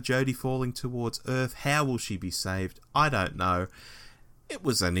now we have Jodie falling towards Earth. How will she be saved? I don't know. It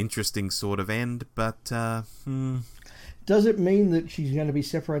was an interesting sort of end, but... Does it mean that she's going to be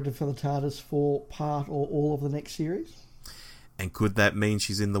separated from the TARDIS for part or all of the next series? And could that mean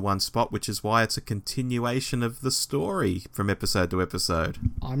she's in the one spot, which is why it's a continuation of the story from episode to episode?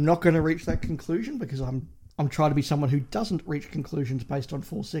 I'm not going to reach that conclusion because I'm trying to be someone who doesn't reach conclusions based on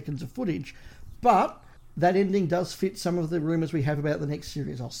 4 seconds of footage. But that ending does fit some of the rumours we have about the next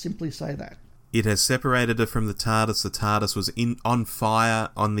series. I'll simply say that. It has separated her from the TARDIS. The TARDIS was on fire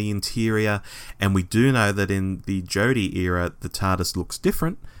on the interior, and we do know that in the Jodie era, the TARDIS looks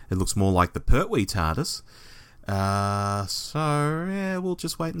different. It looks more like the Pertwee TARDIS. So, yeah, we'll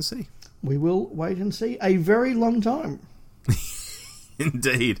just wait and see. We will wait and see a very long time.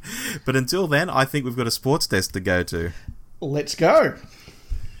 Indeed. But until then, I think we've got a sports desk to go to. Let's go.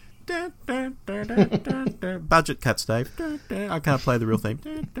 Budget cuts, Dave. I can't play the real theme.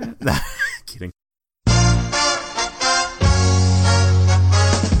 No, kidding.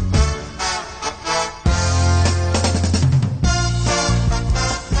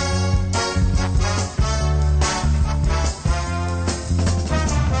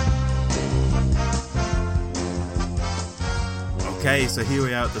 Okay, so here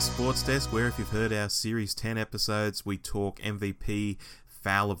we are at the sports desk, where if you've heard our Series 10 episodes, we talk MVP,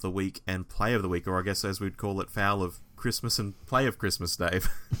 Foul of the Week, and Play of the Week, or I guess as we'd call it, Foul of Christmas and Play of Christmas, Dave.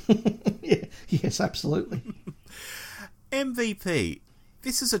 Yeah, yes, absolutely. MVP.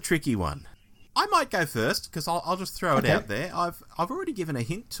 This is a tricky one. I might go first, because I'll just throw it out there. I've already given a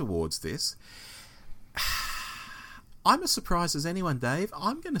hint towards this. I'm as surprised as anyone, Dave.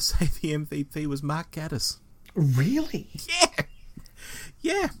 I'm going to say the MVP was Mark Gatiss. Really?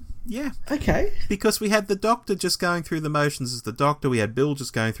 Yeah. Okay. Because we had the Doctor just going through the motions as the Doctor. We had Bill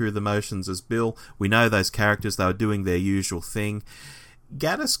just going through the motions as Bill. We know those characters. They were doing their usual thing.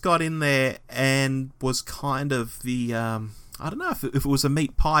 Gatiss got in there and was kind of the... I don't know if it was a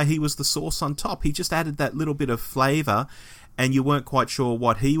meat pie. He was the sauce on top. He just added that little bit of flavour, and you weren't quite sure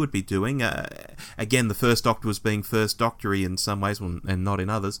what he would be doing. Again, the First Doctor was being First Doctor-y in some ways, and not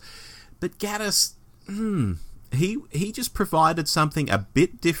in others. But Gatiss... He just provided something a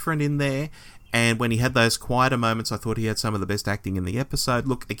bit different in there, And when he had those quieter moments, I thought he had some of the best acting in the episode.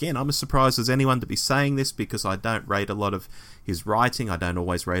 Look, again, I'm as surprised as anyone to be saying this because I don't rate a lot of his writing. I don't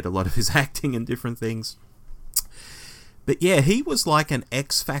always rate a lot of his acting and different things. But yeah, he was like an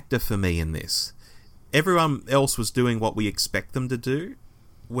X factor for me in this. Everyone else was doing what we expect them to do,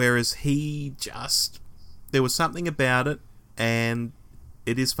 whereas he just... There was something about it, and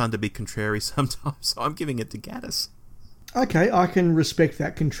it is fun to be contrary sometimes, so I'm giving it to Gaddis. Okay, I can respect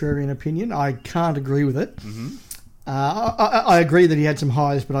that contrarian opinion. I can't agree with it. Mm-hmm. I agree that he had some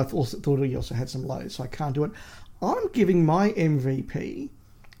highs, but I thought he also had some lows, so I can't do it. I'm giving my MVP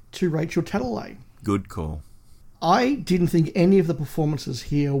to Rachel Talalay. Good call. I didn't think any of the performances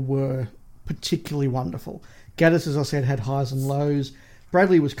here were particularly wonderful. Gaddis, as I said, had highs and lows.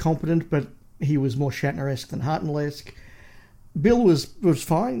 Bradley was competent, but he was more Shatner-esque than Hartnell-esque. Bill was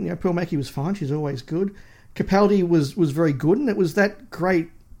fine. Pearl Mackie was fine. She's always good. Capaldi was very good, and it was that great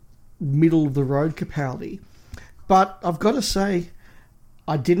middle-of-the-road Capaldi. But I've got to say,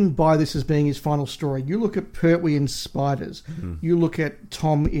 I didn't buy this as being his final story. You look at Pertwee in Spiders. Mm-hmm. You look at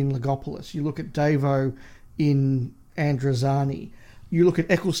Tom in Legopolis. You look at Davo in Androzani. You look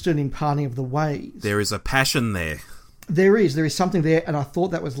at Eccleston in Parting of the Ways. There is a passion there. There is something there, and I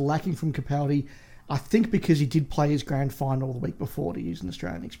thought that was lacking from Capaldi. I think because he did play his grand final the week before, to use an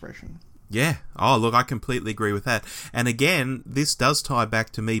Australian expression. Yeah. Oh, look, I completely agree with that. And again, this does tie back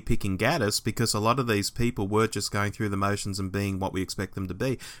to me picking Gaddis because a lot of these people were just going through the motions and being what we expect them to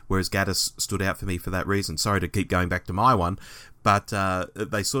be, whereas Gaddis stood out for me for that reason. Sorry to keep going back to my one, but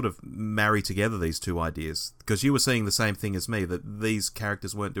they sort of marry together these two ideas because you were seeing the same thing as me, that these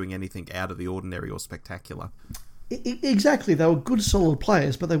characters weren't doing anything out of the ordinary or spectacular. Exactly. They were good, solid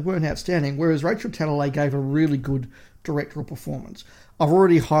players, but they weren't outstanding, whereas Rachel Talalay gave a really good directorial performance. I've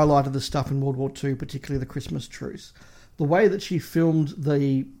already highlighted the stuff in World War II, particularly the Christmas truce. The way that she filmed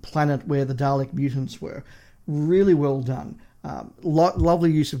the planet where the Dalek mutants were, really well done.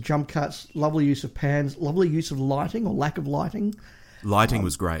 Lovely use of jump cuts, lovely use of pans, lovely use of lighting or lack of lighting. Lighting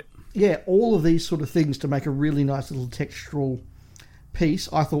was great. Yeah, all of these sort of things to make a really nice little textural piece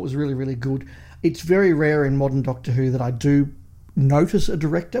I thought was really, really good. It's very rare in modern Doctor Who that I do notice a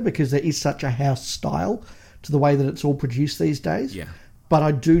director because there is such a house style to the way that it's all produced these days. Yeah. But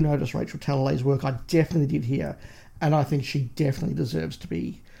I do notice Rachel Talalay's work. I definitely did here, and I think she definitely deserves to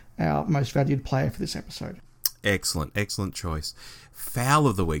be our most valued player for this episode. Excellent choice. Foul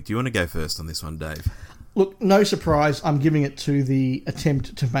of the week. Do you want to go first on this one, Dave? Look, no surprise, I'm giving it to the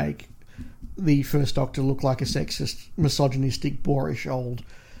attempt to make the First Doctor look like a sexist, misogynistic, boorish old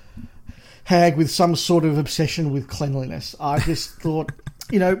hag with some sort of obsession with cleanliness. I just thought,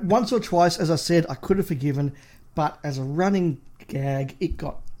 once or twice, as I said, I could have forgiven, but as a running gag, it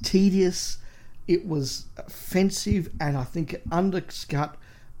got tedious, it was offensive, and I think it undercut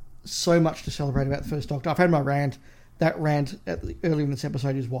so much to celebrate about the First Doctor. I've had my rant. That rant earlier in this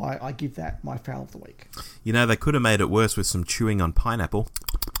episode is why I give that my foul of the week. They could have made it worse with some chewing on pineapple.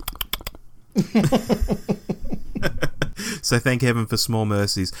 So thank heaven for small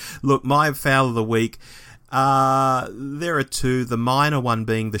mercies. Look, my foul of the week, there are two. The minor one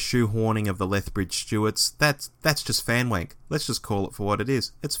being the shoehorning of the Lethbridge Stewarts. That's just fanwank. Let's just call it for what it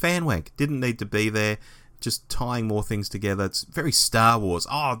is. It's fanwank. Didn't need to be there. Just tying more things together. It's very Star Wars.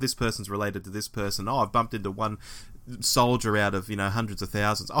 Oh, this person's related to this person. Oh, I've bumped into one soldier out of, hundreds of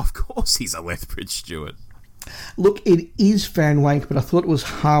thousands. Oh, of course he's a Lethbridge Stewart. Look, it is fanwank, but I thought it was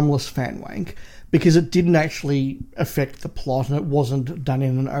harmless fanwank because it didn't actually affect the plot and it wasn't done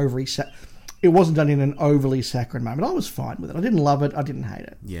in an overly saccharine moment. I was fine with it. I didn't love it. I didn't hate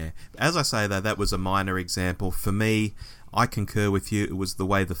it. Yeah. As I say, though, that was a minor example. For me, I concur with you. It was the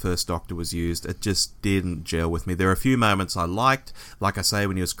way the First Doctor was used. It just didn't gel with me. There are a few moments I liked. Like I say,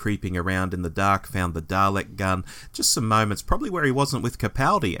 when he was creeping around in the dark, found the Dalek gun. Just some moments, probably where he wasn't with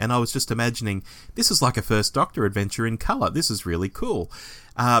Capaldi. And I was just imagining, this is like a First Doctor adventure in colour. This is really cool.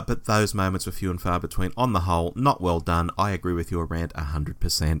 But those moments were few and far between. On the whole, not well done. I agree with your rant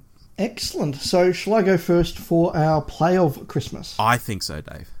 100%. Excellent. So, shall I go first for our play of Christmas? I think so,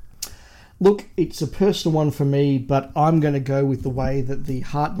 Dave. Look, it's a personal one for me, but I'm going to go with the way that the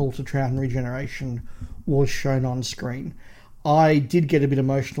Hartnell to Troughton regeneration was shown on screen. I did get a bit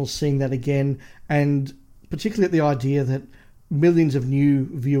emotional seeing that again, and particularly at the idea that millions of new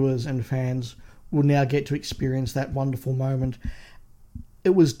viewers and fans will now get to experience that wonderful moment.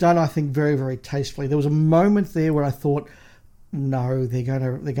 It was done, I think, very, very tastefully. There was a moment there where I thought, no, they're going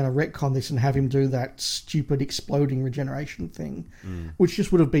to retcon this and have him do that stupid exploding regeneration thing, which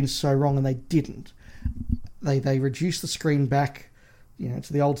just would have been so wrong, and they didn't. They reduced the screen back,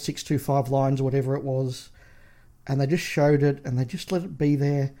 to the old 625 lines or whatever it was, and they just showed it, and they just let it be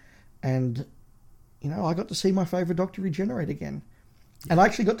there, and I got to see my favourite Doctor regenerate again. And I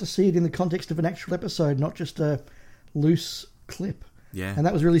actually got to see it in the context of an actual episode, not just a loose clip. Yeah. And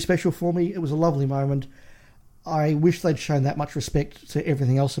that was really special for me. It was a lovely moment. I wish they'd shown that much respect to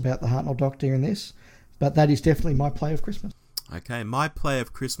everything else about the Hartnell Doctor in this, but that is definitely my play of Christmas. Okay, my play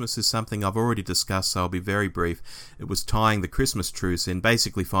of Christmas is something I've already discussed, so I'll be very brief. It was tying the Christmas truce in,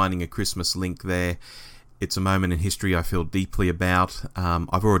 basically finding a Christmas link there. It's a moment in history I feel deeply about.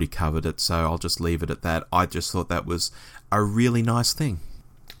 I've already covered it, so I'll just leave it at that. I just thought that was a really nice thing.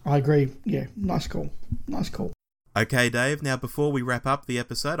 I agree. Yeah, nice call. Nice call. Okay, Dave, now before we wrap up the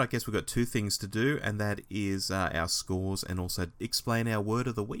episode, I guess we've got two things to do, and that is our scores and also explain our word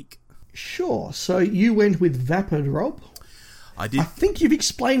of the week. Sure. So you went with vapid, Rob. I did. I think you've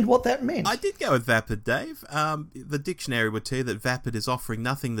explained what that meant. I did go with vapid, Dave. The dictionary would tell you that vapid is offering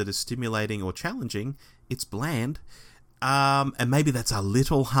nothing that is stimulating or challenging. It's bland. And maybe that's a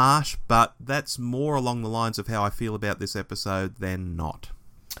little harsh, but that's more along the lines of how I feel about this episode than not.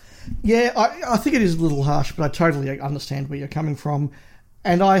 Yeah, I think it is a little harsh, but I totally understand where you're coming from.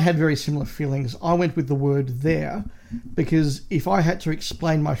 And I had very similar feelings. I went with the word there, because if I had to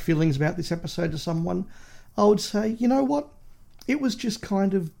explain my feelings about this episode to someone, I would say, you know what? It was just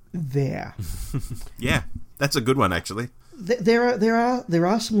kind of there. Yeah, that's a good one, actually. There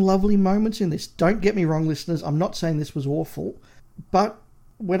are some lovely moments in this. Don't get me wrong, listeners. I'm not saying this was awful, but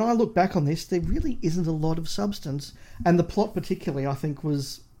when I look back on this, there really isn't a lot of substance, and the plot particularly, I think,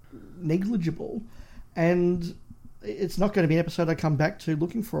 was negligible, and it's not going to be an episode I come back to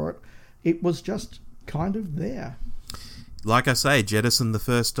looking for it. It was just kind of there. Like I say, jettison the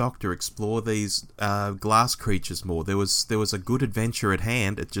first Doctor, explore these glass creatures more. There was a good adventure at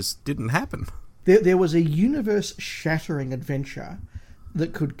hand. It just didn't happen. There was a universe-shattering adventure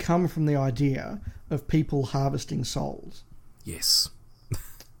that could come from the idea of people harvesting souls. Yes.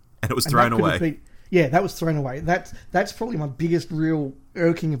 And it was thrown away. That was thrown away. That's probably my biggest real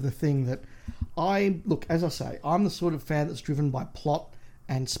irking of the thing. That look, as I say, I'm the sort of fan that's driven by plot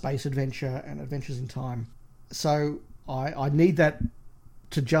and space adventure and adventures in time. So I need that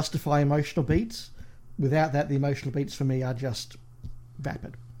to justify emotional beats. Without that, the emotional beats for me are just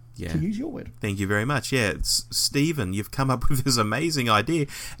vapid. Yeah. To use your word. Thank you very much. Yeah, it's Stephen, you've come up with this amazing idea,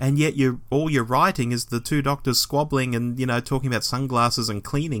 and yet all you're writing is the two doctors squabbling and, talking about sunglasses and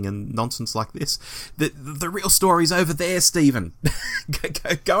cleaning and nonsense like this. The real story's over there, Stephen.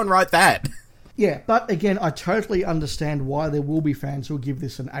 Go and write that. Yeah, but again, I totally understand why there will be fans who'll give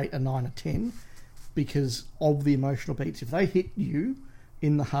this an 8, a 9, a 10, because of the emotional beats. If they hit you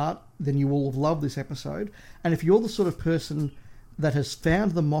in the heart, then you will have loved this episode. And if you're the sort of person that has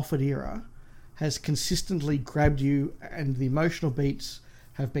found the Moffat era, has consistently grabbed you, and the emotional beats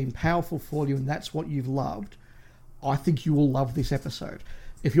have been powerful for you, and that's what you've loved, I think you will love this episode.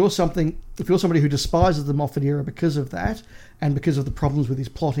 If you're somebody who despises the Moffat era because of that, and because of the problems with his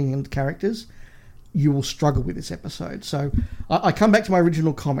plotting and characters, you will struggle with this episode. So I come back to my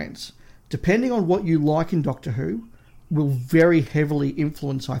original comments. Depending on what you like in Doctor Who, will very heavily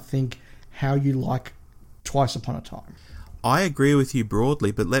influence, I think, how you like Twice Upon a Time. I agree with you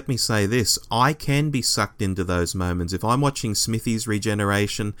broadly, but let me say this. I can be sucked into those moments. If I'm watching Smithy's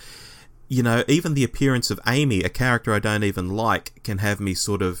regeneration, even the appearance of Amy, a character I don't even like, can have me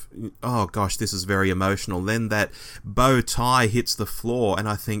sort of, oh gosh, this is very emotional. Then that bow tie hits the floor and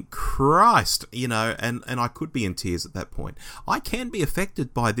I think, Christ, and I could be in tears at that point. I can be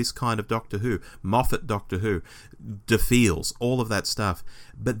affected by this kind of Doctor Who, Moffat Doctor Who, DeFeels, all of that stuff.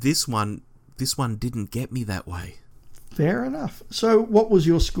 But this one didn't get me that way. Fair enough. So what was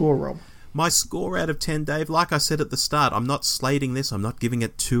your score, Rob? My score out of 10, Dave, like I said at the start, I'm not slating this. I'm not giving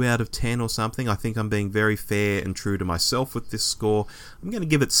it 2 out of 10 or something. I think I'm being very fair and true to myself with this score. I'm going to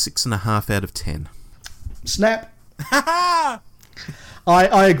give it 6.5 out of 10. Snap. I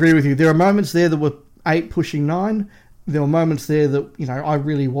agree with you. There are moments there that were 8 pushing 9. There were moments there that, I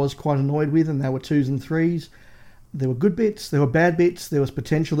really was quite annoyed with, and they were 2s and 3s. There were good bits, there were bad bits, there was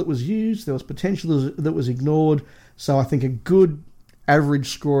potential that was used, there was potential that was ignored. So I think a good average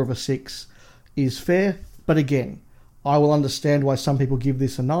score of a 6 is fair. But again, I will understand why some people give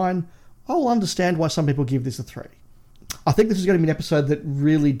this a 9. I will understand why some people give this a 3. I think this is going to be an episode that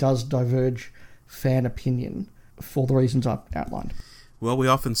really does diverge fan opinion for the reasons I've outlined. Well, we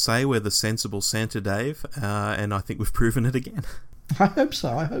often say we're the sensible centre, Dave, and I think we've proven it again. I hope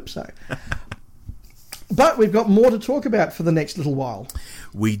so. But we've got more to talk about for the next little while.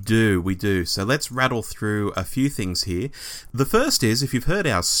 We do. So let's rattle through a few things here. The first is, if you've heard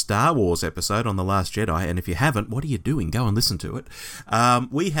our Star Wars episode on The Last Jedi, and if you haven't, what are you doing? Go and listen to it.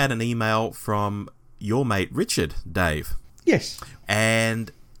 We had an email from your mate Richard, Dave. Yes.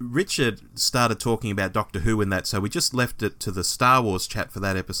 And Richard started talking about Doctor Who in that, so we just left it to the Star Wars chat for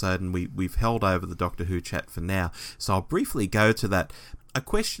that episode, and we've held over the Doctor Who chat for now. So I'll briefly go to that. A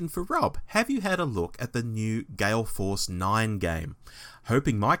question for Rob. Have you had a look at the new Gale Force 9 game?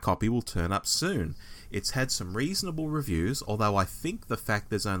 Hoping my copy will turn up soon. It's had some reasonable reviews, although I think the fact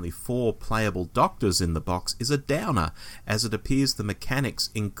there's only 4 playable Doctors in the box is a downer, as it appears the mechanics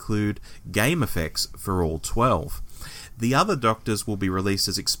include game effects for all 12. The other Doctors will be released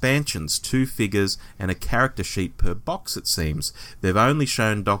as expansions, 2 figures and a character sheet per box, it seems. They've only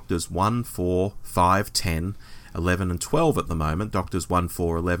shown Doctors 1, 4, 5, 10, 11 and 12 at the moment. Doctors 1,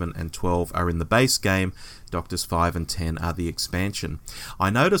 4, 11 and 12 are in the base game. Doctors 5 and 10 are the expansion. I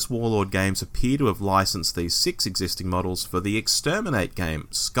notice Warlord Games appear to have licensed these 6 existing models for the Exterminate game.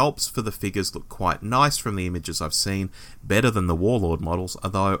 Sculpts for the figures look quite nice from the images I've seen, better than the Warlord models,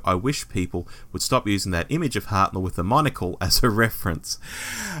 although I wish people would stop using that image of Hartnell with the monocle as a reference.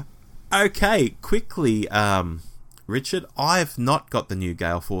 Okay, quickly, Richard, I've not got the new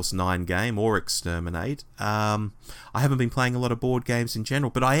Gale Force 9 game or Exterminate. I haven't been playing a lot of board games in general,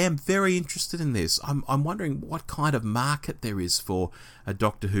 but I am very interested in this. I'm wondering what kind of market there is for a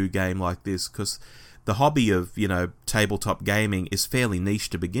Doctor Who game like this, because the hobby of, tabletop gaming is fairly niche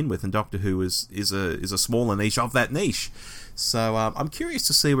to begin with, and Doctor Who is a smaller niche of that niche. So I'm curious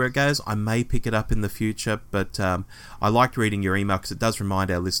to see where it goes. I may pick it up in the future, but I liked reading your email because it does remind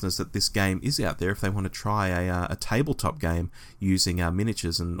our listeners that this game is out there if they want to try a tabletop game using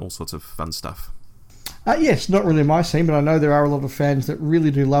miniatures and all sorts of fun stuff. Yes, not really my scene, but I know there are a lot of fans that really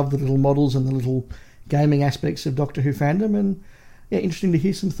do love the little models and the little gaming aspects of Doctor Who fandom, and yeah, interesting to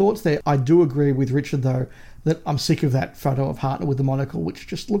hear some thoughts there. I do agree with Richard, though, that I'm sick of that photo of Hartnell with the monocle, which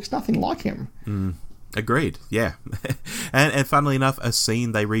just looks nothing like him. Agreed, yeah. and funnily enough, a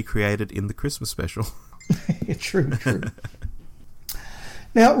scene they recreated in the Christmas special. True.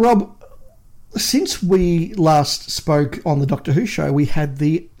 Now, Rob, since we last spoke on the Doctor Who show, we had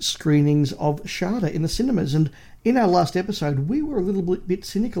the screenings of Sharda in the cinemas, and in our last episode, we were a little bit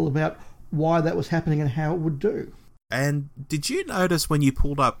cynical about why that was happening and how it would do. And did you notice when you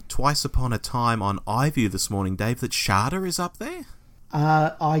pulled up Twice Upon a Time on iView this morning, Dave, that Sharda is up there?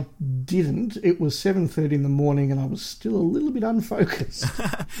 I didn't. It was 7:30 in the morning and I was still a little bit unfocused.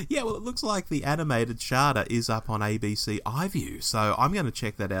 Yeah, well, it looks like the animated Sharda is up on ABC iView, so I'm going to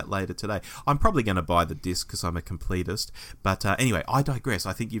check that out later today. I'm probably going to buy the disc because I'm a completist. But anyway, I digress.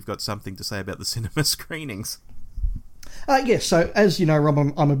 I think you've got something to say about the cinema screenings. Yes, so as you know, Rob,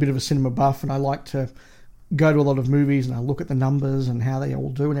 I'm a bit of a cinema buff and I like to go to a lot of movies and I look at the numbers and how they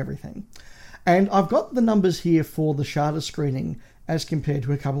all do and everything. And I've got the numbers here for the Sharda screening as compared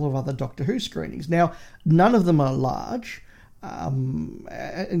to a couple of other Doctor Who screenings. Now, none of them are large.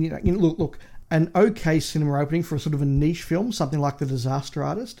 Look, an okay cinema opening for a sort of a niche film, something like The Disaster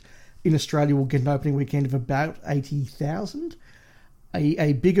Artist, in Australia will get an opening weekend of about 80,000.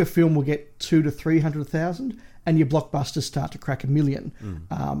 A bigger film will get 200,000 to 300,000, and your blockbusters start to crack 1 million.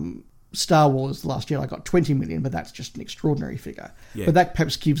 Star Wars last year I got 20 million, but that's just an extraordinary figure. Yeah. But that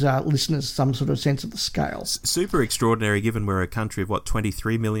perhaps gives our listeners some sort of sense of the scale. Super extraordinary given we're a country of,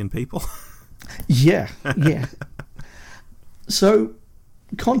 23 million people? Yeah. So,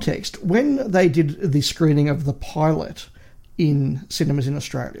 context. When they did the screening of the pilot in cinemas in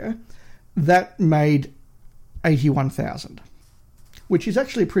Australia, that made 81,000, which is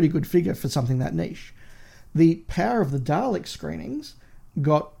actually a pretty good figure for something that niche. The Power of the Dalek screenings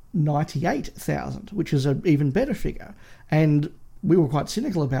got 98,000, which is an even better figure. And we were quite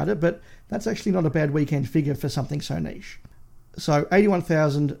cynical about it, but that's actually not a bad weekend figure for something so niche. So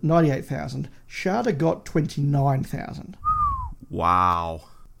 81,000, 98,000. Sharda got 29,000. Wow.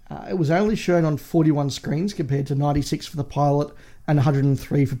 It was only shown on 41 screens compared to 96 for the pilot and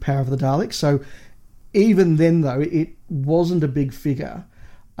 103 for Power of the Daleks. So even then, though, it wasn't a big figure.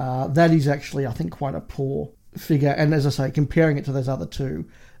 That is actually, I think, quite a poor figure. And as I say, comparing it to those other two,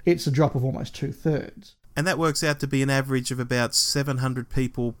 it's a drop of almost 2/3. And that works out to be an average of about 700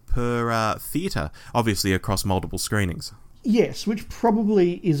 people per theatre, obviously across multiple screenings. Yes, which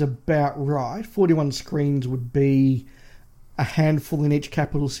probably is about right. 41 screens would be a handful in each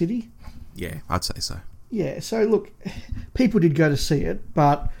capital city. Yeah, I'd say so. Yeah, so look, people did go to see it,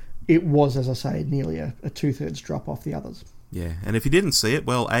 but it was, as I say, nearly a 2/3 drop off the others. Yeah, and if you didn't see it,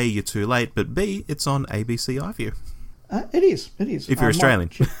 well, A, you're too late, but B, it's on ABC iView. It is. If you're Australian.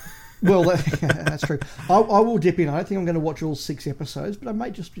 Well, that's true. I will dip in. I don't think I'm going to watch all 6 episodes, but I may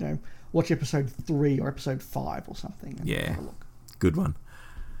just, watch episode 3 or episode 5 or something. And yeah, have a look. Good one.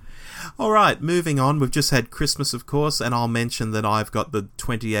 All right, moving on. We've just had Christmas, of course, and I'll mention that I've got the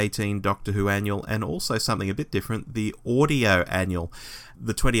 2018 Doctor Who annual and also something a bit different, the audio annual.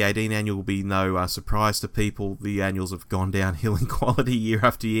 The 2018 annual will be no surprise to people. The annuals have gone downhill in quality year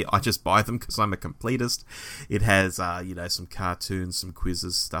after year. I just buy them because I'm a completist. It has, some cartoons, some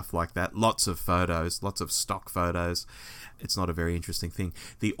quizzes, stuff like that. Lots of photos, lots of stock photos. It's not a very interesting thing.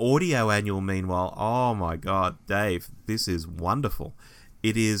 The audio annual, meanwhile, oh my God, Dave, this is wonderful.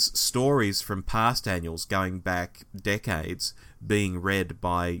 It is stories from past annuals going back decades being read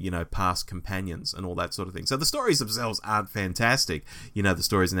by, past companions and all that sort of thing. So the stories themselves aren't fantastic. The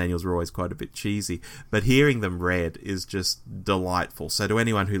stories in annuals are always quite a bit cheesy, but hearing them read is just delightful. So to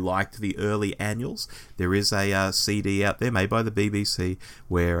anyone who liked the early annuals, there is a CD out there made by the BBC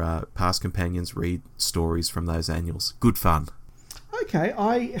where past companions read stories from those annuals. Good fun. Okay,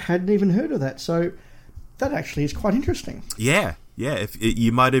 I hadn't even heard of that, so that actually is quite interesting. Yeah,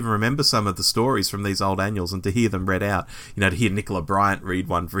 you might even remember some of the stories from these old annuals, and to hear them read out, to hear Nicola Bryant read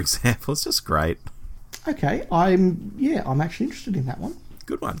one, for example, it's just great. Okay, I'm actually interested in that one.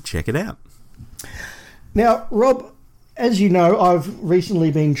 Good one, check it out. Now, Rob, as you know, I've recently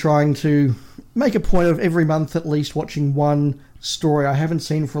been trying to make a point of every month at least watching one story I haven't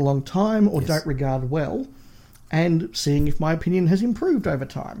seen for a long time or don't regard well, and seeing if my opinion has improved over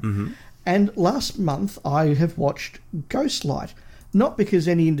time. Mm-hmm. And last month I have watched Ghostlight, not because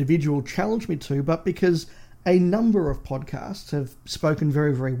any individual challenged me to, but because a number of podcasts have spoken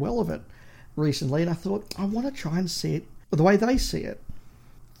very, very well of it recently, and I thought, I want to try and see it the way they see it.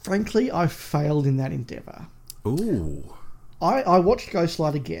 Frankly, I failed in that endeavour. Ooh. I watched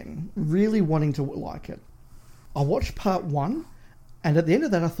Ghostlight again, really wanting to like it. I watched part one, and at the end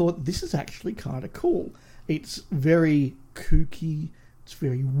of that I thought, this is actually kind of cool. It's very kooky, it's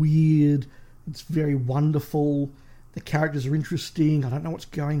very weird, it's very wonderful, the characters are interesting, I don't know what's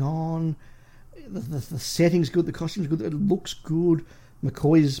going on, the setting's good, the costume's good, it looks good,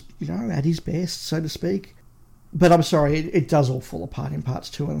 McCoy's, at his best, so to speak. But I'm sorry, it does all fall apart in parts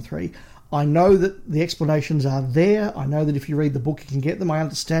 2 and 3. I know that the explanations are there, I know that if you read the book you can get them, I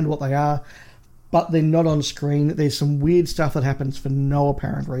understand what they are, but they're not on screen. There's some weird stuff that happens for no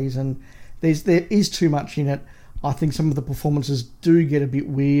apparent reason. There is too much in it. I think some of the performances do get a bit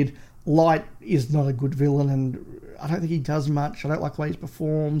weird. Light is not a good villain, and I don't think he does much. I don't like the way he's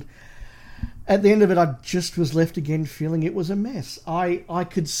performed. At the end of it, I just was left again feeling it was a mess. I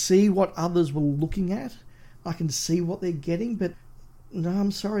could see what others were looking at. I can see what they're getting, but no,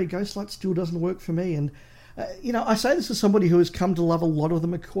 I'm sorry, Ghostlight still doesn't work for me. And, I say this as somebody who has come to love a lot of the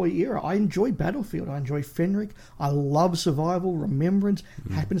McCoy era. I enjoy Battlefield. I enjoy Fenric. I love Survival, Remembrance.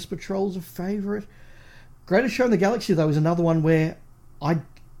 Happiness Patrol is a favourite. Greatest Show in the Galaxy, though, is another one where I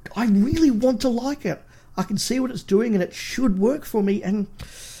really want to like it. I can see what it's doing and it should work for me, and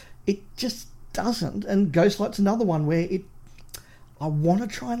it just doesn't. And Ghostlight's another one where I want to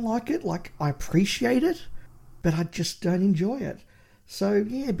try and like it, like I appreciate it, but I just don't enjoy it. So,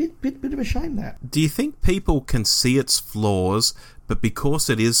 yeah, a bit of a shame that. Do you think people can see its flaws, but because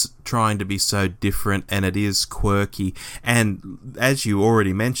it is trying to be so different and it is quirky, and as you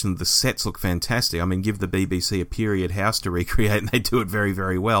already mentioned, the sets look fantastic. I mean, give the BBC a period house to recreate and they do it very,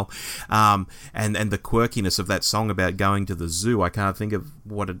 very well. And the quirkiness of that song about going to the zoo, I can't think of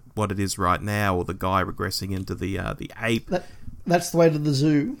what it is right now, or the guy regressing into the ape. That's the way to the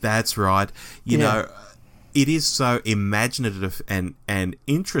zoo. That's right. You know... It is so imaginative and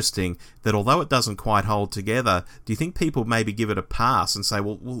interesting that although it doesn't quite hold together, do you think people maybe give it a pass and say,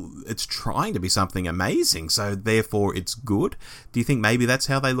 well, it's trying to be something amazing, so therefore it's good? Do you think maybe that's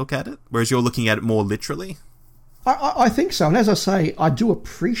how they look at it? Whereas you're looking at it more literally? I think so. And as I say, I do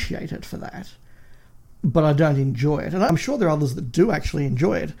appreciate it for that, but I don't enjoy it. And I'm sure there are others that do actually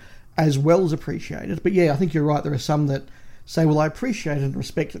enjoy it as well as appreciate it. But yeah, I think you're right. There are some that say, well, I appreciate it and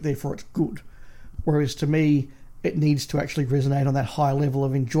respect it, therefore it's good. Whereas to me, it needs to actually resonate on that high level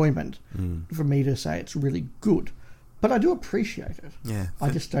of enjoyment for me to say it's really good. But I do appreciate it. Yeah,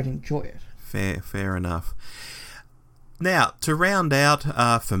 I just don't enjoy it. Fair enough. Now, to round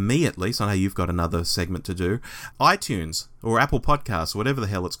out, for me at least, I know you've got another segment to do, iTunes, or Apple Podcasts, or whatever the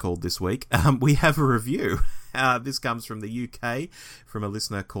hell it's called this week, we have a review. This comes from the UK, from a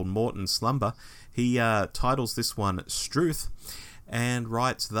listener called Morton Slumber. He titles this one Struth, and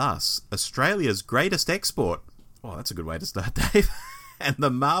writes thus: Australia's greatest export. Oh, that's a good way to start, Dave. And the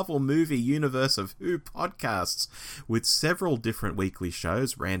Marvel movie universe of Who podcasts, with several different weekly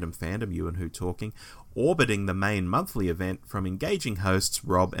shows, Random Fandom, You and Who Talking, orbiting the main monthly event from engaging hosts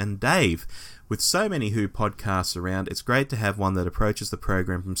Rob and Dave. With so many Who podcasts around, it's great to have one that approaches the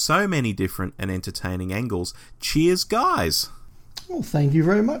program from so many different and entertaining angles. Cheers, guys! Well, thank you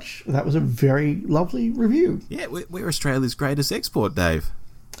very much. That was a very lovely review. Yeah, we're Australia's greatest export, Dave.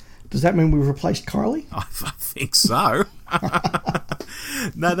 Does that mean we've replaced Kylie? I think so.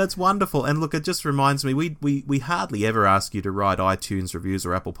 No, that's wonderful. And look, it just reminds me, we hardly ever ask you to write iTunes reviews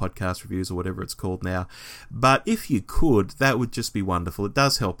or Apple Podcast reviews or whatever it's called now. But if you could, that would just be wonderful. It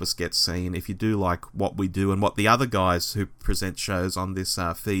does help us get seen. If you do like what we do and what the other guys who present shows on this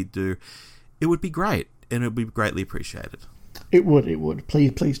feed do, it would be great. And it would be greatly appreciated. It would.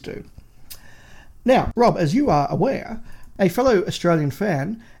 Please do. Now, Rob, as you are aware, a fellow Australian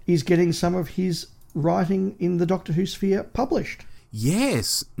fan is getting some of his writing in the Doctor Who sphere published.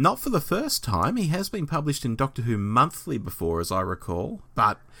 Yes, not for the first time. He has been published in Doctor Who Monthly before, as I recall.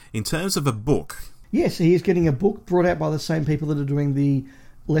 But in terms of a book... Yes, he is getting a book brought out by the same people that are doing the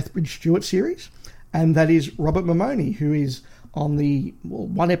Lethbridge Stewart series. And that is Robert Mamoni, who is on the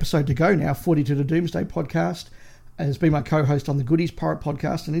one episode to go now, 42 to Doomsday podcast, has been my co-host on the Goodies Pirate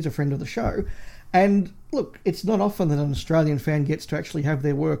podcast, and he's a friend of the show. And look, it's not often that an Australian fan gets to actually have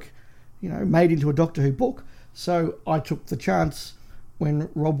their work, made into a Doctor Who book. So I took the chance when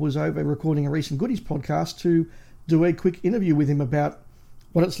Rob was over recording a recent Goodies podcast to do a quick interview with him about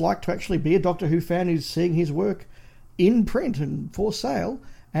what it's like to actually be a Doctor Who fan who's seeing his work in print and for sale.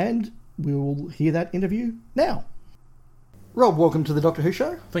 And we will hear that interview now. Rob, welcome to the Doctor Who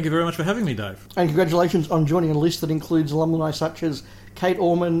Show. Thank you very much for having me, Dave. And congratulations on joining a list that includes alumni such as Kate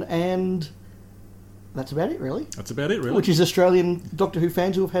Orman and... That's about it, really. Which is Australian Doctor Who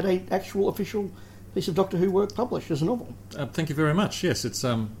fans who have had an actual official piece of Doctor Who work published as a novel. Thank you very much. Yes, it's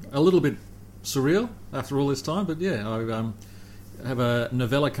a little bit surreal after all this time, but yeah, I have a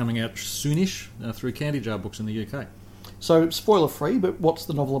novella coming out soonish through Candy Jar Books in the UK. So, spoiler-free, but what's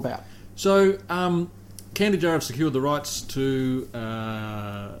the novel about? So, Candy Jar have secured the rights to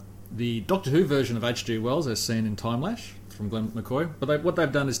the Doctor Who version of H.G. Wells as seen in Timelash from Glenn McCoy. But what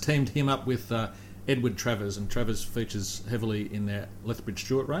they've done is teamed him up with Edward Travers, and Travers features heavily in their Lethbridge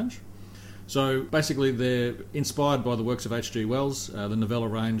Stewart range. So basically they're inspired by the works of H.G. Wells. The novella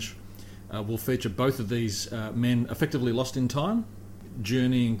range will feature both of these men effectively lost in time,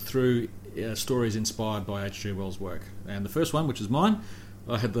 journeying through stories inspired by H.G. Wells' work. And the first one, which is mine,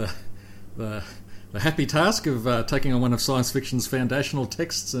 I had the happy task of taking on one of science fiction's foundational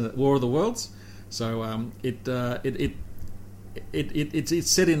texts, War of the Worlds. So it's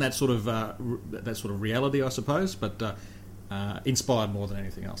set in that sort of reality, I suppose, but inspired more than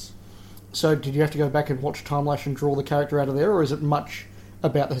anything else. So did you have to go back and watch Timelash and draw the character out of there, or is it much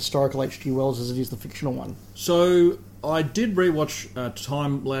about the historical H.G. Wells as it is the fictional one? So I did rewatch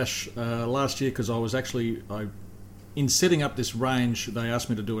Timelash last year because in setting up this range, they asked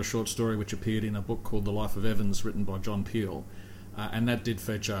me to do a short story which appeared in a book called The Life of Evans, written by John Peel, and that did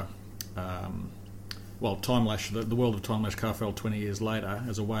feature Timelash, the world of Timelash Carfell 20 years later,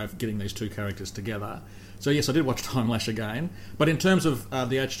 as a way of getting these two characters together. So yes, I did watch Timelash again. But in terms of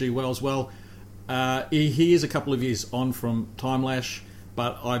the H.G. Wells, he is a couple of years on from Timelash,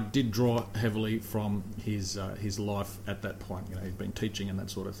 but I did draw heavily from his life at that point. He'd been teaching and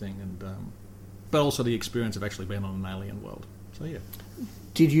that sort of thing, and but also the experience of actually being on an alien world. So yeah.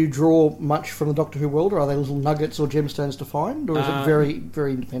 Did you draw much from the Doctor Who world, or are there little nuggets or gemstones to find, or is it very,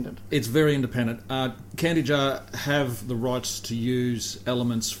 very independent? It's very independent. Candy Jar have the rights to use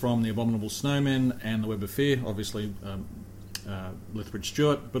elements from The Abominable Snowmen and The Web of Fear, obviously Lethbridge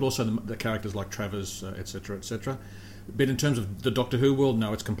Stewart, but also the characters like Travers, etc., etc. But in terms of the Doctor Who world,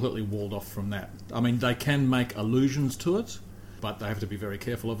 no, it's completely walled off from that. I mean, they can make allusions to it, but they have to be very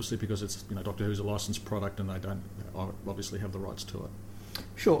careful, obviously, because it's Doctor Who's a licensed product, and they don't obviously have the rights to it.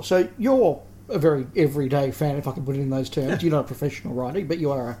 Sure. So you're a very everyday fan, if I can put it in those terms. Yeah. You're not a professional writer, but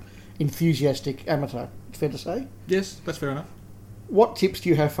you are an enthusiastic amateur. Fair to say? Yes, that's fair enough. What tips do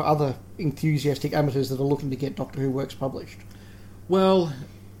you have for other enthusiastic amateurs that are looking to get Doctor Who works published? Well,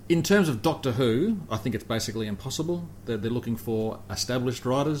 in terms of Doctor Who, I think it's basically impossible. They're looking for established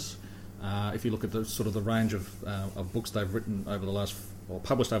writers. If you look at the range of books they've written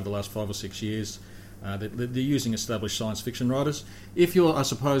published over the last 5 or 6 years, they're using established science fiction writers. If you're, I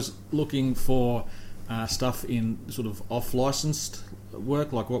suppose, looking for stuff in sort of off-licensed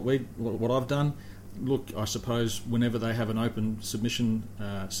work, like what I've done, look, I suppose, whenever they have an open submission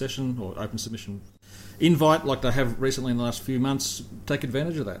session or open submission invite, like they have recently in the last few months, take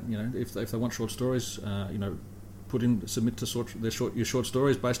advantage of that. If they want short stories, submit to your short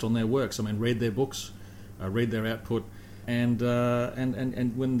stories based on their works. I mean, read their books, read their output. And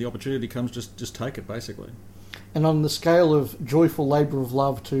when the opportunity comes, just take it, basically. And on the scale of joyful labour of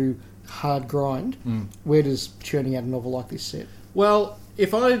love to hard grind, where does churning out a novel like this sit? Well,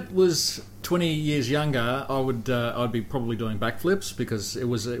 if I was 20 years younger, I'd be probably doing backflips because it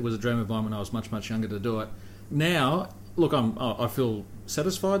was a dream of mine when I was much younger to do it. Now, look, I feel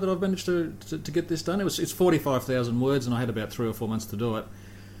satisfied that I've managed to get this done. It's 45,000 words, and I had about 3 or 4 months to do it.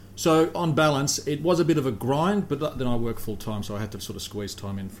 So on balance, it was a bit of a grind, but then I work full time, so I had to sort of squeeze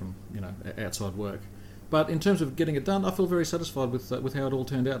time in from outside work. But in terms of getting it done, I feel very satisfied with how it all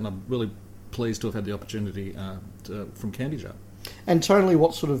turned out, and I'm really pleased to have had the opportunity from Candy Jar. And tonally,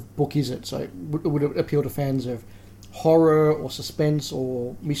 what sort of book is it? So would it appeal to fans of horror or suspense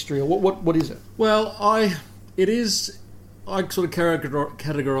or mystery, or what is it? Well, I sort of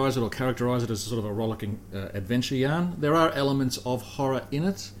characterise it as sort of a rollicking adventure yarn. There are elements of horror in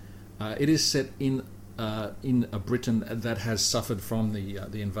it. It is set in a Britain that has suffered from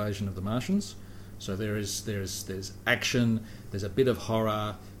the invasion of the Martians. So there's action, there's a bit of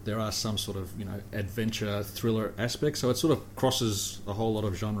horror, there are some sort of adventure thriller aspects. So it sort of crosses a whole lot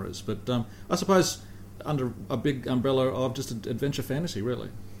of genres. But I suppose under a big umbrella of just adventure fantasy, really.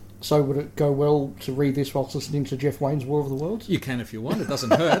 So would it go well to read this whilst listening to Jeff Wayne's War of the Worlds? You can if you want. It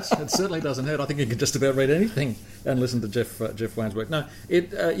doesn't hurt. It certainly doesn't hurt. I think you can just about read anything and listen to Jeff Wayne's work. No,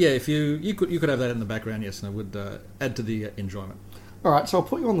 if you could have that in the background, yes, and it would add to the enjoyment. All right, so I'll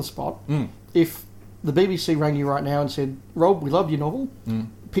put you on the spot. If the BBC rang you right now and said, "Rob, we love your novel.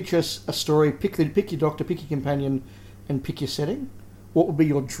 Pitch us a story. Pick your doctor, pick your companion, and pick your setting," what would be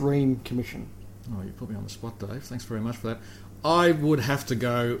your dream commission? Oh, you put me on the spot, Dave. Thanks very much for that. I would have to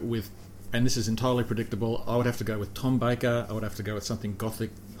go with, and this is entirely predictable, I would have to go with Tom Baker. I would have to go with something gothic,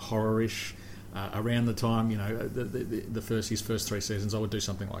 horror-ish, around the time, his first 3 seasons. I would do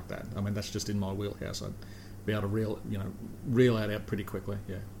something like that. I mean, that's just in my wheelhouse. I'd be able to reel that out pretty quickly,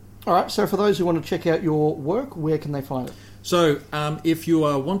 yeah. All right, so for those who want to check out your work, where can they find it? So, if you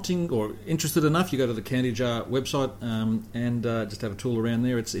are wanting or interested enough, you go to the Candy Jar website and just have a tool around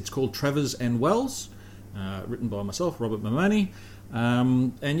there. It's called Travers and Wells, written by myself, Robert Mamoni.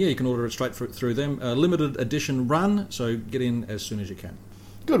 And yeah, you can order it straight through them. Limited edition run, so get in as soon as you can.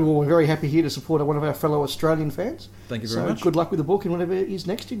 Good. Well, we're very happy here to support one of our fellow Australian fans. Thank you very much. So good luck with the book and whatever is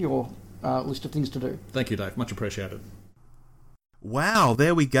next in your list of things to do. Thank you, Dave. Much appreciated. Wow,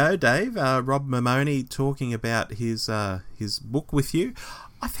 there we go, Dave. Rob Mamoni talking about his book with you.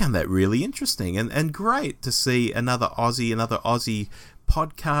 I found that really interesting and great to see another Aussie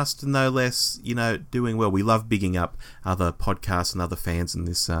podcast, no less, doing well. We love bigging up other podcasts and other fans in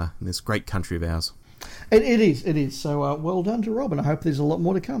this great country of ours. It is. So well done to Rob, and I hope there's a lot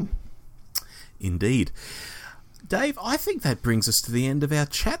more to come. Indeed. Dave, I think that brings us to the end of our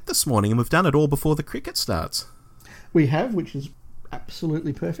chat this morning, and we've done it all before the cricket starts. We have, which is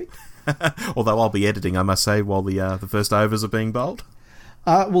absolutely perfect. Although I'll be editing, I must say, while the first overs are being bowled.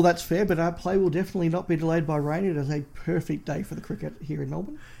 Well, that's fair, but our play will definitely not be delayed by rain. It is a perfect day for the cricket here in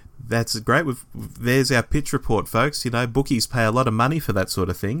Melbourne. That's great. There's our pitch report, folks. Bookies pay a lot of money for that sort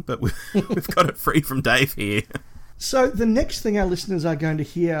of thing, but we've got it free from Dave here. So the next thing our listeners are going to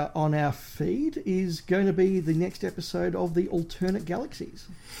hear on our feed is going to be the next episode of the Alternate Galaxies.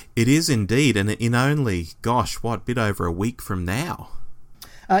 It is indeed, and in only, bit over a week from now.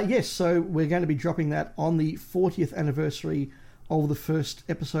 Yes, so we're going to be dropping that on the 40th anniversary of the first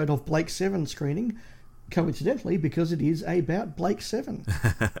episode of Blake 7 screening, coincidentally, because it is about Blake 7.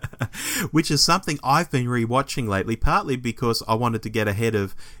 Which is something I've been rewatching lately, partly because I wanted to get ahead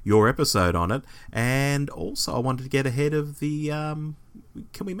of your episode on it, and also I wanted to get ahead of the...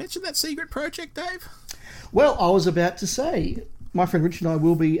 can we mention that secret project, Dave? Well, I was about to say, my friend Rich and I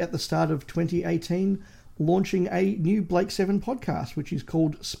will be at the start of 2018 launching a new Blake 7 podcast, which is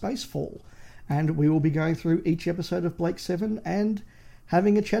called Spacefall, and we will be going through each episode of Blake 7 and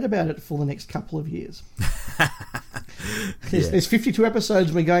having a chat about it for the next couple of years. There's 52 episodes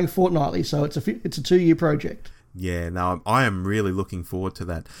and we're going fortnightly, so it's a 2-year project. Yeah, no, I am really looking forward to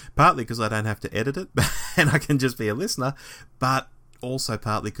that. Partly because I don't have to edit it and I can just be a listener, but also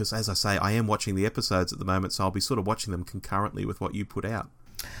partly because, as I say, I am watching the episodes at the moment, so I'll be sort of watching them concurrently with what you put out.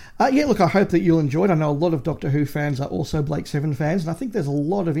 Yeah, look, I hope that you'll enjoy it. I know a lot of Doctor Who fans are also Blake 7 fans, and I think there's a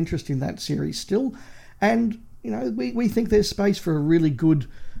lot of interest in that series still. And, we think there's space for a really good,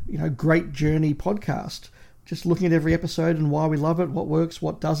 great journey podcast. Just looking at every episode and why we love it, what works,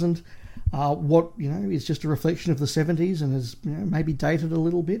 what doesn't, what, is just a reflection of the 70s and is, maybe dated a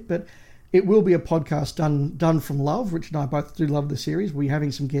little bit. But it will be a podcast done from love. Rich and I both do love the series. We're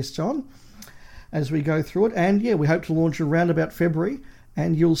having some guests on as we go through it. And, yeah, we hope to launch around about February.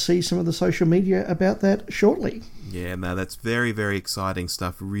 And you'll see some of the social media about that shortly. Yeah, no, that's very, very exciting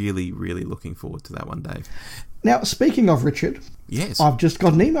stuff. Really, really looking forward to that one, Dave. Now, speaking of Richard, yes, I've just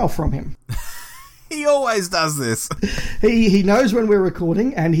got an email from him. He always does this. He knows when we're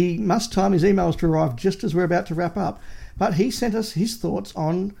recording, and he must time his emails to arrive just as we're about to wrap up. But he sent us his thoughts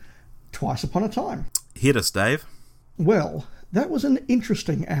on Twice Upon a Time. Hit us, Dave. Well, that was an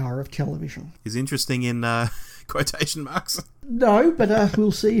interesting hour of television. Is interesting in quotation marks? No, but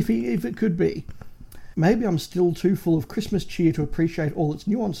we'll see if it could be. Maybe I'm still too full of Christmas cheer to appreciate all its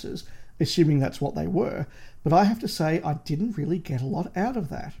nuances, assuming that's what they were, but I have to say I didn't really get a lot out of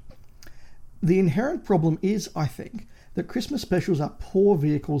that. The inherent problem is, I think, that Christmas specials are poor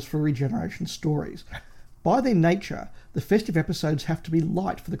vehicles for regeneration stories. By their nature, the festive episodes have to be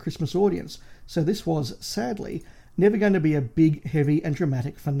light for the Christmas audience, so this was, sadly, never going to be a big, heavy and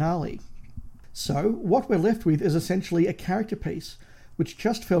dramatic finale. So, what we're left with is essentially a character piece, which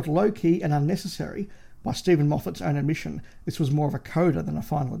just felt low-key and unnecessary. By Stephen Moffat's own admission, this was more of a coda than a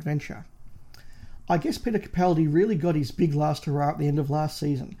final adventure. I guess Peter Capaldi really got his big last hurrah at the end of last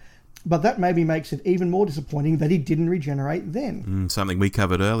season, but that maybe makes it even more disappointing that he didn't regenerate then. Something we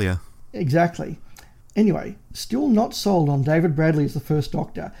covered earlier. Exactly. Anyway, still not sold on David Bradley as the First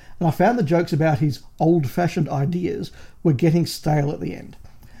Doctor, and I found the jokes about his old-fashioned ideas were getting stale at the end.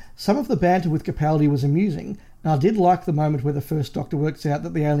 Some of the banter with Capaldi was amusing, and I did like the moment where the First Doctor works out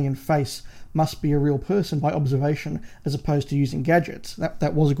that the alien face must be a real person by observation as opposed to using gadgets.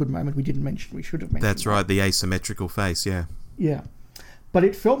 That was a good moment we didn't mention. We should have mentioned. That's right, the asymmetrical face, yeah. Yeah. But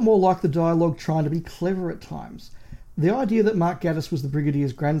it felt more like the dialogue trying to be clever at times. The idea that Mark Gatiss was the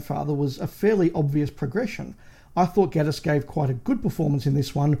Brigadier's grandfather was a fairly obvious progression. I thought Gatiss gave quite a good performance in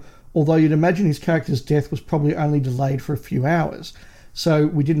this one, although you'd imagine his character's death was probably only delayed for a few hours, so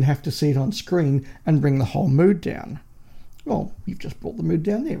we didn't have to see it on screen and bring the whole mood down. Well, you've just brought the mood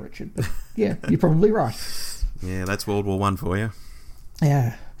down there, Richard, but yeah, you're probably right. Yeah, that's World War I for you.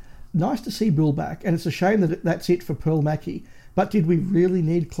 Yeah. Nice to see Bill back, and it's a shame that that's it for Pearl Mackie. But did we really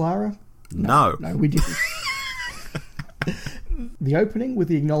need Clara? No, we didn't. The opening with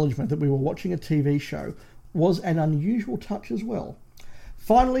the acknowledgement that we were watching a TV show was an unusual touch as well.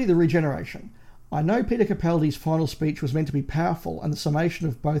 Finally, the regeneration. I know Peter Capaldi's final speech was meant to be powerful and the summation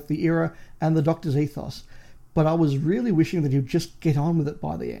of both the era and the Doctor's ethos, but I was really wishing that he'd just get on with it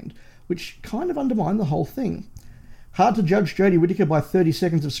by the end, which kind of undermined the whole thing. Hard to judge Jodie Whittaker by 30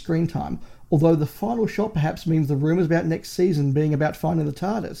 seconds of screen time, although the final shot perhaps means the rumours about next season being about finding the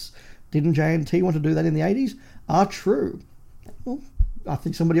TARDIS. Didn't JNT want to do that in the 80s? Are true. Well, I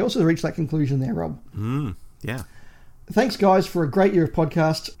think somebody else has reached that conclusion there, Rob. Yeah. Thanks, guys, for a great year of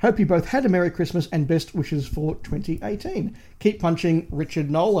podcasts. Hope you both had a Merry Christmas and best wishes for 2018. Keep punching, Richard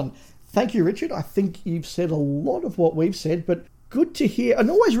Nolan. Thank you, Richard. I think you've said a lot of what we've said, but good to hear,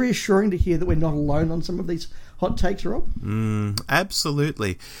 and always reassuring to hear that we're not alone on some of these hot takes, Rob.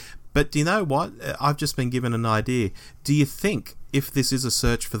 Absolutely. But do you know what? I've just been given an idea. Do you think if this is a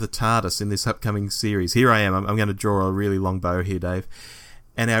search for the TARDIS in this upcoming series, here I am, I'm going to draw a really long bow here, Dave,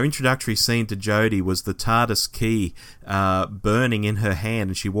 and our introductory scene to Jodie was the TARDIS key burning in her hand,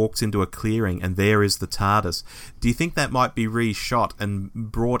 and she walks into a clearing, and there is the TARDIS. Do you think that might be reshot and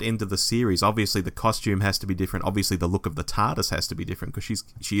brought into the series? Obviously, the costume has to be different. Obviously, the look of the TARDIS has to be different, because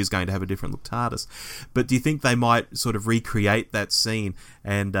she is going to have a different look TARDIS. But do you think they might sort of recreate that scene,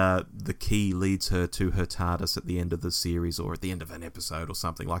 and the key leads her to her TARDIS at the end of the series, or at the end of an episode, or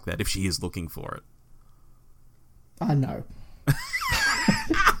something like that, if she is looking for it? I know.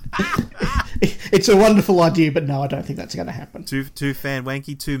 It's a wonderful idea, but no, I don't think that's going to happen. Too fan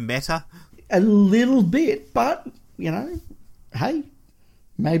wanky, too meta? A little bit, but, hey,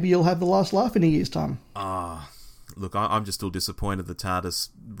 maybe you'll have the last laugh in a year's time. Look, I'm just still disappointed the TARDIS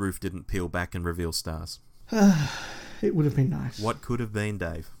roof didn't peel back and reveal stars. It would have been nice. What could have been,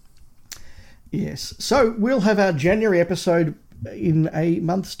 Dave? Yes. So, we'll have our January episode in a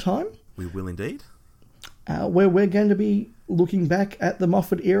month's time. We will indeed. Where we're going to be looking back at the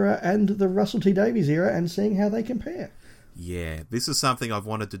Moffat era and the Russell T Davies era and seeing how they compare. Yeah, this is something I've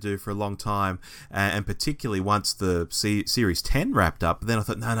wanted to do for a long time, and particularly once the Series 10 wrapped up, then I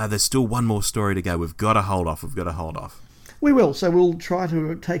thought, no, there's still one more story to go. We've got to hold off. We will. So we'll try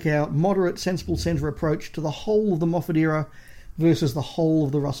to take our moderate, sensible centre approach to the whole of the Moffat era versus the whole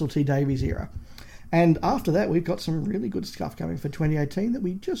of the Russell T Davies era. And after that, we've got some really good stuff coming for 2018 that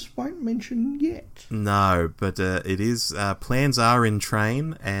we just won't mention yet. No, but it is... plans are in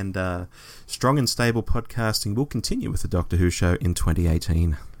train, and strong and stable podcasting will continue with the Doctor Who show in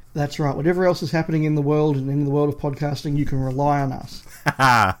 2018. That's right. Whatever else is happening in the world and in the world of podcasting, you can rely on us.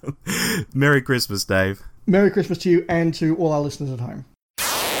 Merry Christmas, Dave. Merry Christmas to you and to all our listeners at home.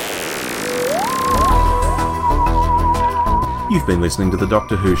 You've been listening to The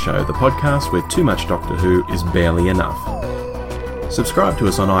Doctor Who Show, the podcast where too much Doctor Who is barely enough. Subscribe to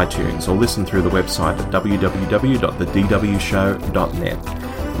us on iTunes or listen through the website at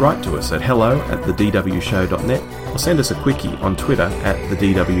www.thedwshow.net. Write to us at hello@thedwshow.net or send us a quickie on Twitter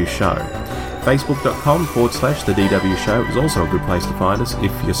 @thedwshow. Facebook.com/The DW Show is also a good place to find us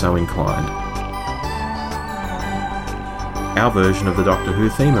if you're so inclined. Our version of the Doctor Who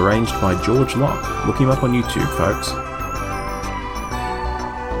theme arranged by George Locke. Look him up on YouTube, folks.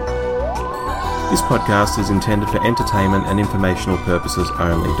 This podcast is intended for entertainment and informational purposes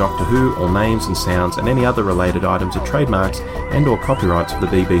only. Doctor Who, all names and sounds, and any other related items are trademarks and or copyrights of the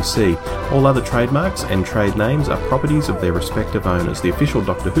BBC. All other trademarks and trade names are properties of their respective owners. The official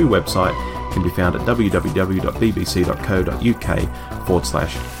Doctor Who website can be found at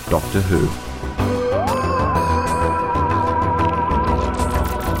www.bbc.co.uk/Doctor Who.